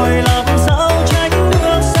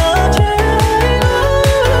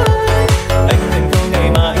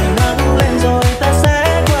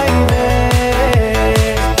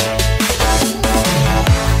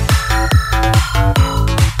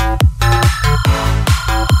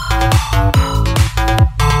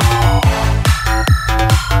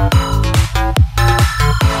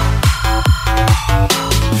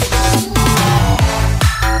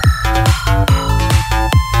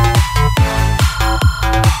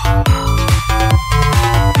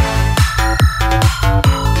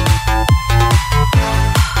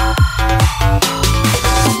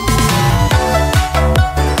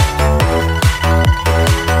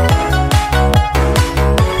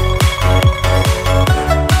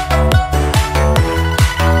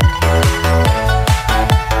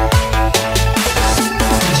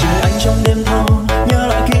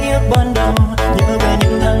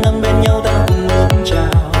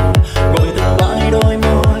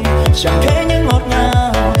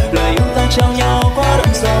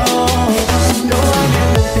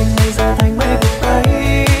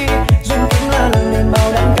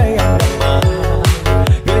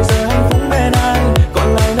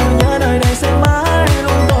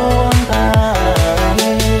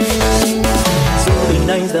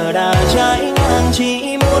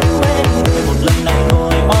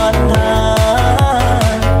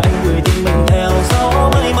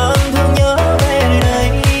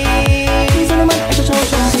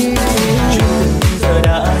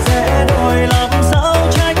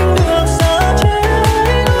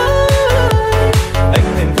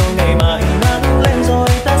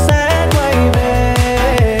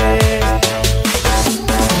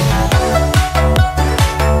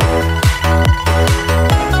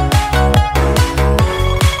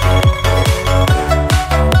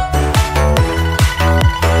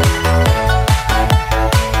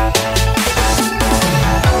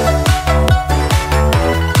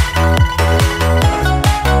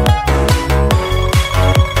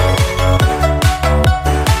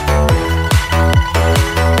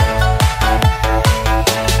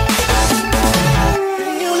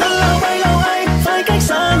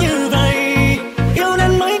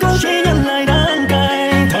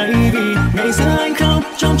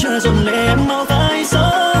chờ dồn lệ em mau phải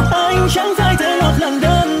sớm. Anh chẳng phải thế một lần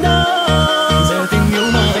đơn đâu. Giờ tình yêu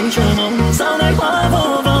mà anh chờ mong sao nay quá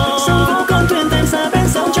vô vọng. Sương vô con thuyền thêm xa bên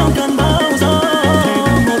sóng trong cơn bão gió. Thề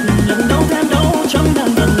thương một lần đâu thêm đâu trong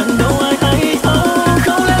ngàn lần lần đâu ai thấy thấu.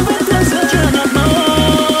 Khâu lên vết thương giữa chưa nhạt màu.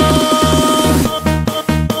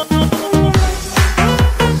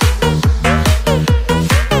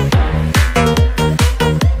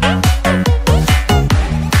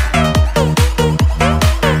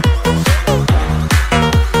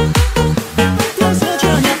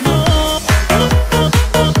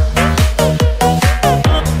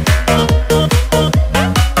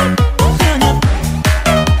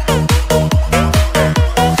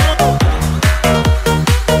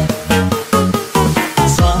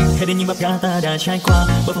 Ta đã trải qua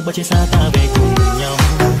bước phong bờ trên xa ta về cùng nhau,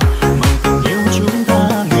 mong tình yêu chúng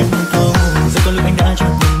ta nguyện không. Giờ con lúc anh đã chọn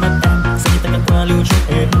mình mất em, sẽ như ta ngăn qua lưu chút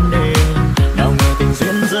êm đềm. Nào ngờ tình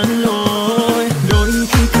duyên dẫn lối, đôi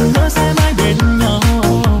khi cứ ngỡ sẽ mãi bên nhau,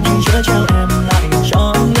 nhưng chớ trao em lại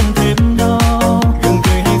cho nhân thêm đau. Gương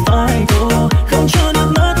cười hay phai cô, không cho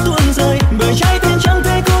nước mắt tuôn rơi, bởi trái tim chẳng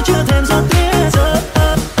thấy cô chưa thêm giọt tia rơi.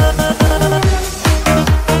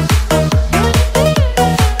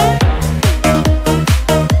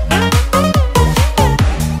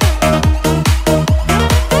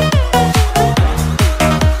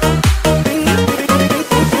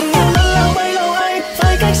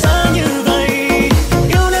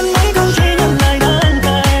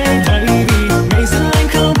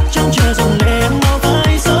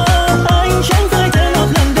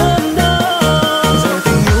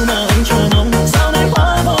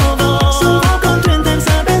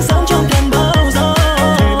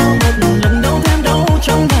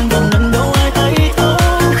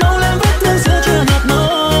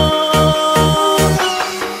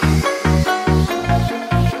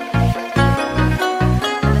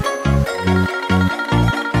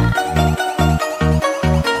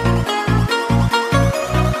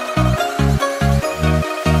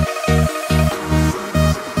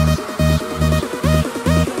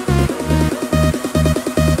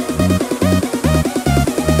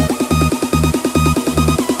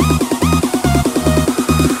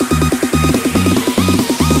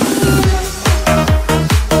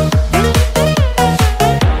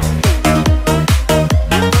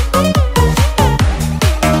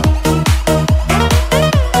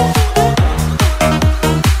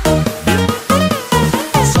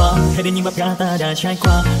 Ta đã trải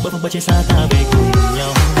qua bước phong bờ trên xa ta về cùng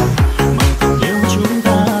nhau, mong tình yêu chúng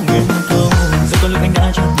ta nguyện không. Giờ con lúc anh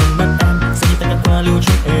đã chọn mình mất em, sẽ như ta ngăn qua lưu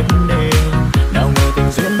chút êm đềm. Nào ngờ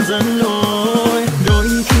tình duyên dẫn lối, đôi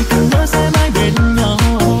khi cứ ngỡ sẽ mãi bên nhau,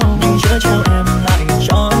 nhưng chớ trao em lại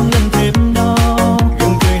cho nhân thêm đau.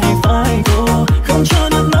 Gương cười hay phai cô, không cho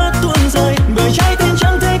nước mắt tuôn rơi, bởi trái tim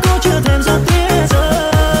chẳng thấy cô chưa thêm giọt tia rơi.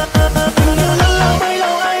 Tình yêu lâu bấy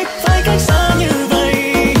lâu anh phải cách xa như vậy.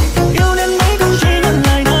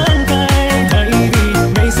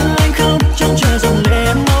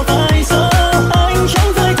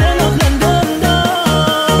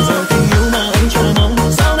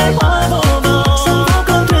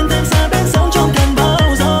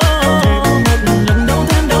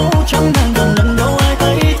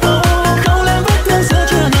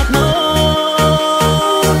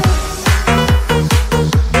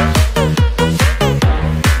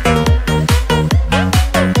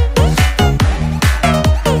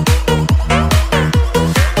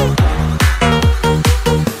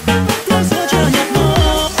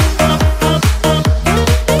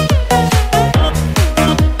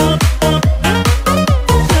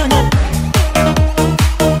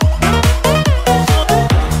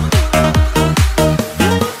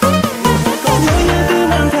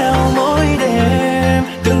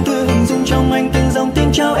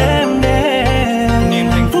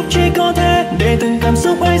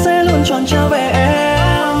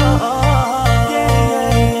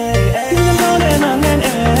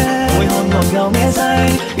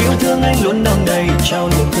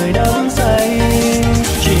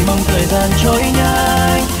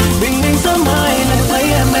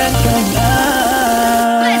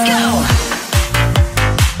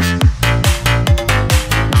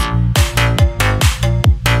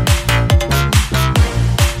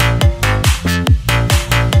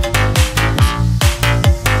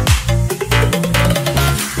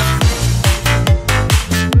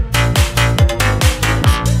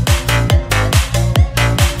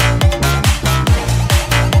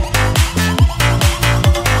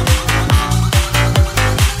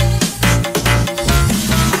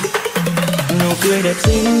 cười đẹp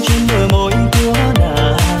xinh trên bờ môi của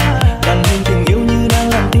nàng, đàn hình tình yêu như đang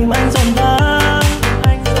làm tim anh giòn vang.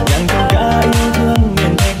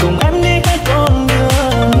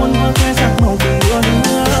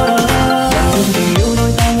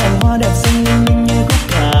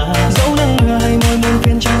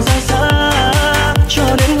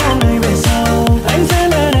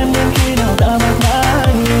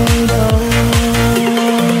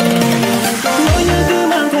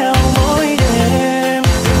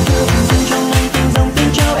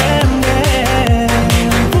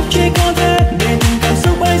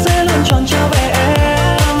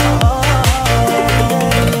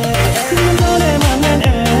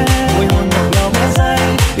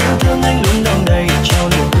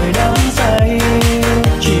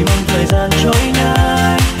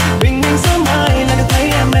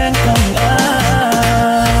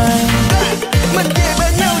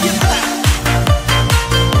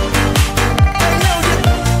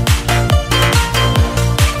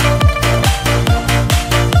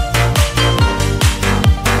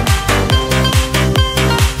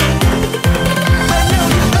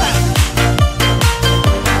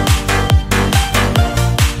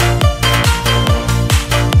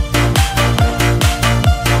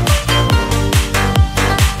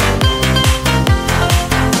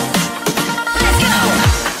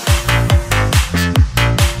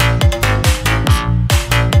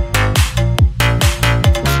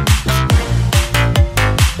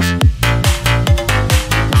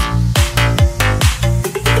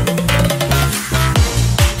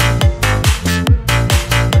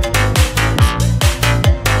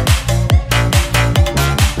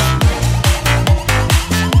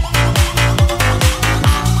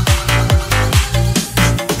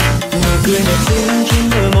 cười đẹp xinh trên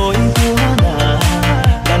bờ môi của nàng,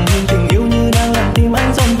 đàn hương tình yêu như đang làm tim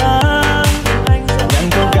anh rộn ràng. Ngàn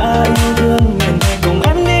câu ca yêu thương nguyện thề cùng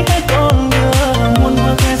em đi khắp con đường, muôn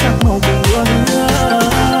hoa khoe sắc màu cùng đua đưa.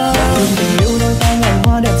 Đàn hương tình yêu đôi ta ngàn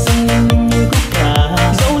hoa đẹp xinh linh linh như khúc ca,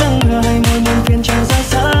 dẫu nắng mưa hay môi muôn phiền chẳng ra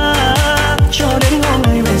xa. Cho đến hôm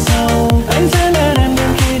nay về sau anh sẽ bên em đến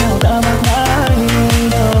khi nào ta bạc mãi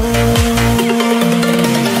đầu.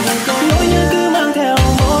 Nỗi nhớ cứ mang theo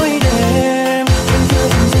mỗi đêm, em chưa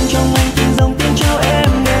từng dành trong anh từng dòng tin trao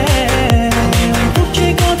em nghe. Hạnh phúc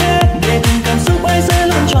chỉ có thế để tình cảm giúp anh sẽ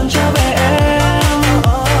luôn tròn trao về em.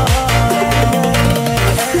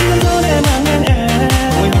 Cứ gió để mang lên em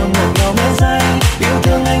môi hôn ngọt ngào mê say, yêu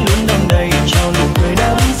thương anh luôn đong đầy trao nụ cười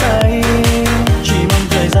đắm say. Chỉ mong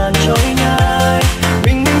thời gian trôi nhanh,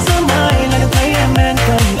 bình minh sớm mai lại được thấy em bên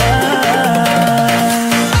cạnh anh.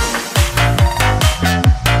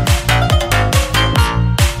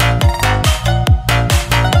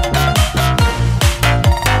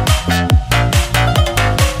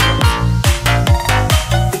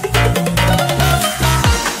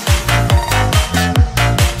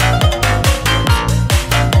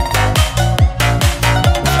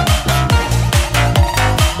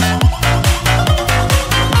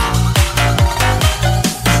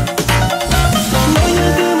 Nỗi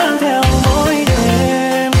nhớ cứ mang theo mỗi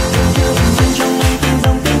đêm, em chưa từng dành trong anh từng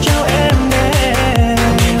dòng tin trao em nghe.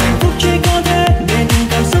 Hạnh phúc chỉ có thế để tình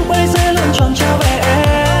cảm giúp anh sẽ luôn tròn trao về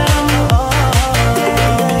em.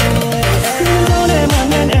 Cứ gió để mang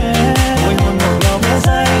lên em môi hôn ngọt ngào mê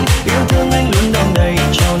say, yêu thương anh luôn đong đầy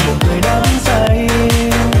trao nụ cười đắm say.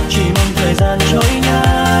 Chỉ mong thời gian trôi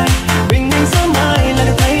nhanh, bình minh sớm mai lại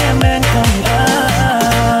được thấy em bên cạnh anh.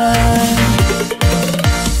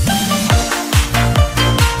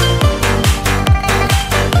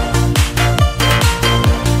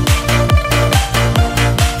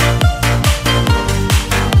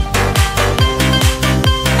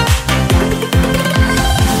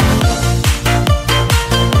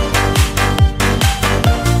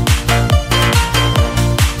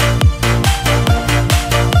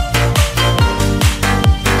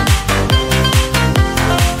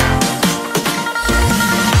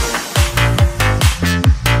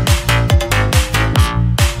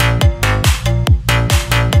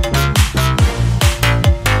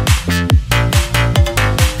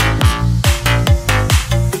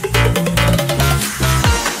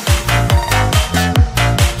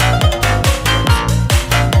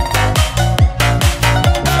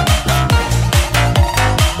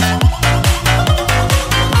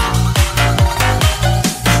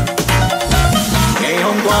 Ngày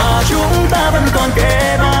hôm qua chúng ta vẫn còn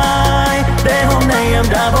kề vai, để hôm nay em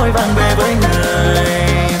đã vội vàng về với người.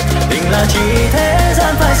 Tình là chỉ thế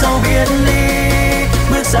gian phải sâu biệt ly,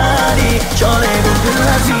 bước ra đi cho lệ buồn thứ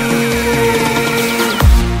là gì.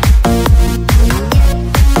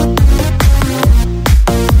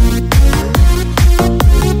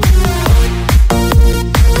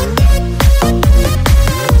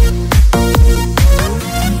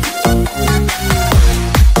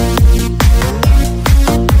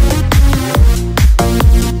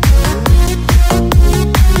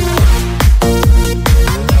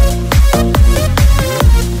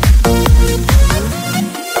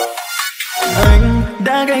 Anh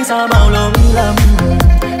đã gây ra bao lỗi lầm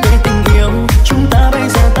để tình yêu chúng ta bây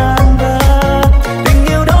giờ tan vỡ. Tình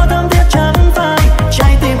yêu đó thắm thiết chẳng phai,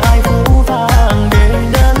 trái tim ai phũ phàng để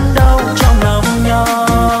đến đâu trong lòng nhau.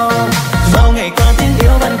 Bao ngày qua tiếng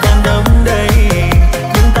yêu vẫn còn đong đầy,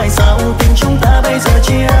 nhưng tại sao tình chúng ta bây giờ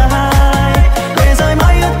chia hai? Để rơi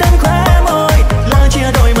mãi ướt đẫm khóe môi, lỡ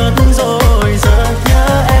chia đôi mất rồi. Giờ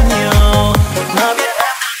nhớ em nhiều mà biết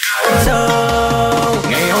em đâu.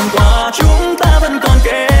 Ngày hôm qua chúng ta vẫn còn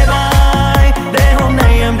kề vai, để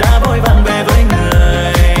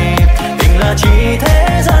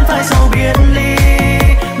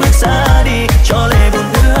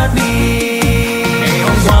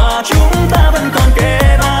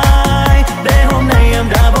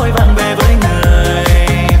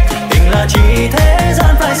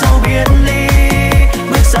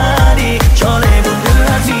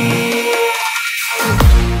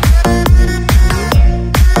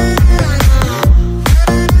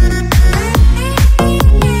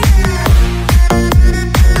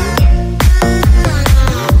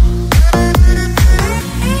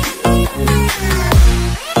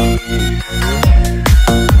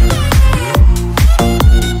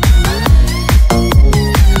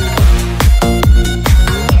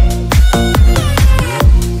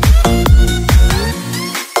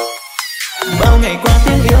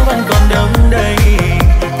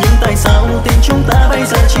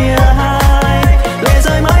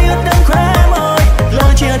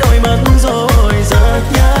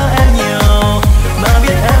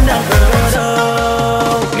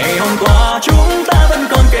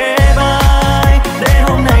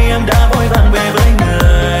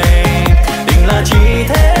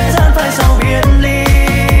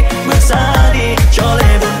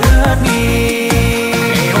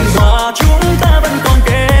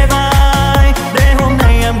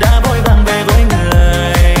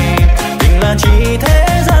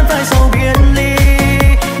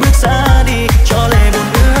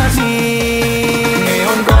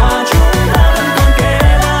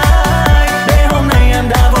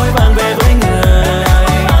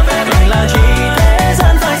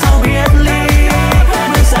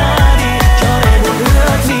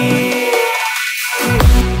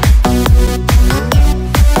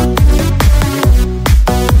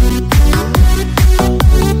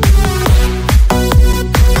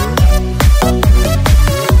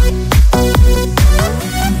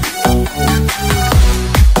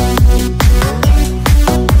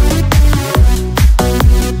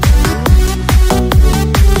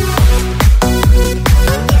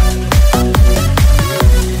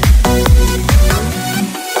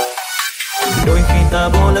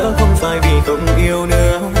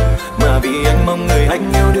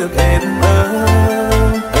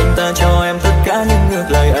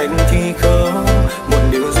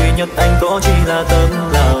nhất anh có chỉ là tấm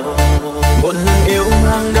lòng.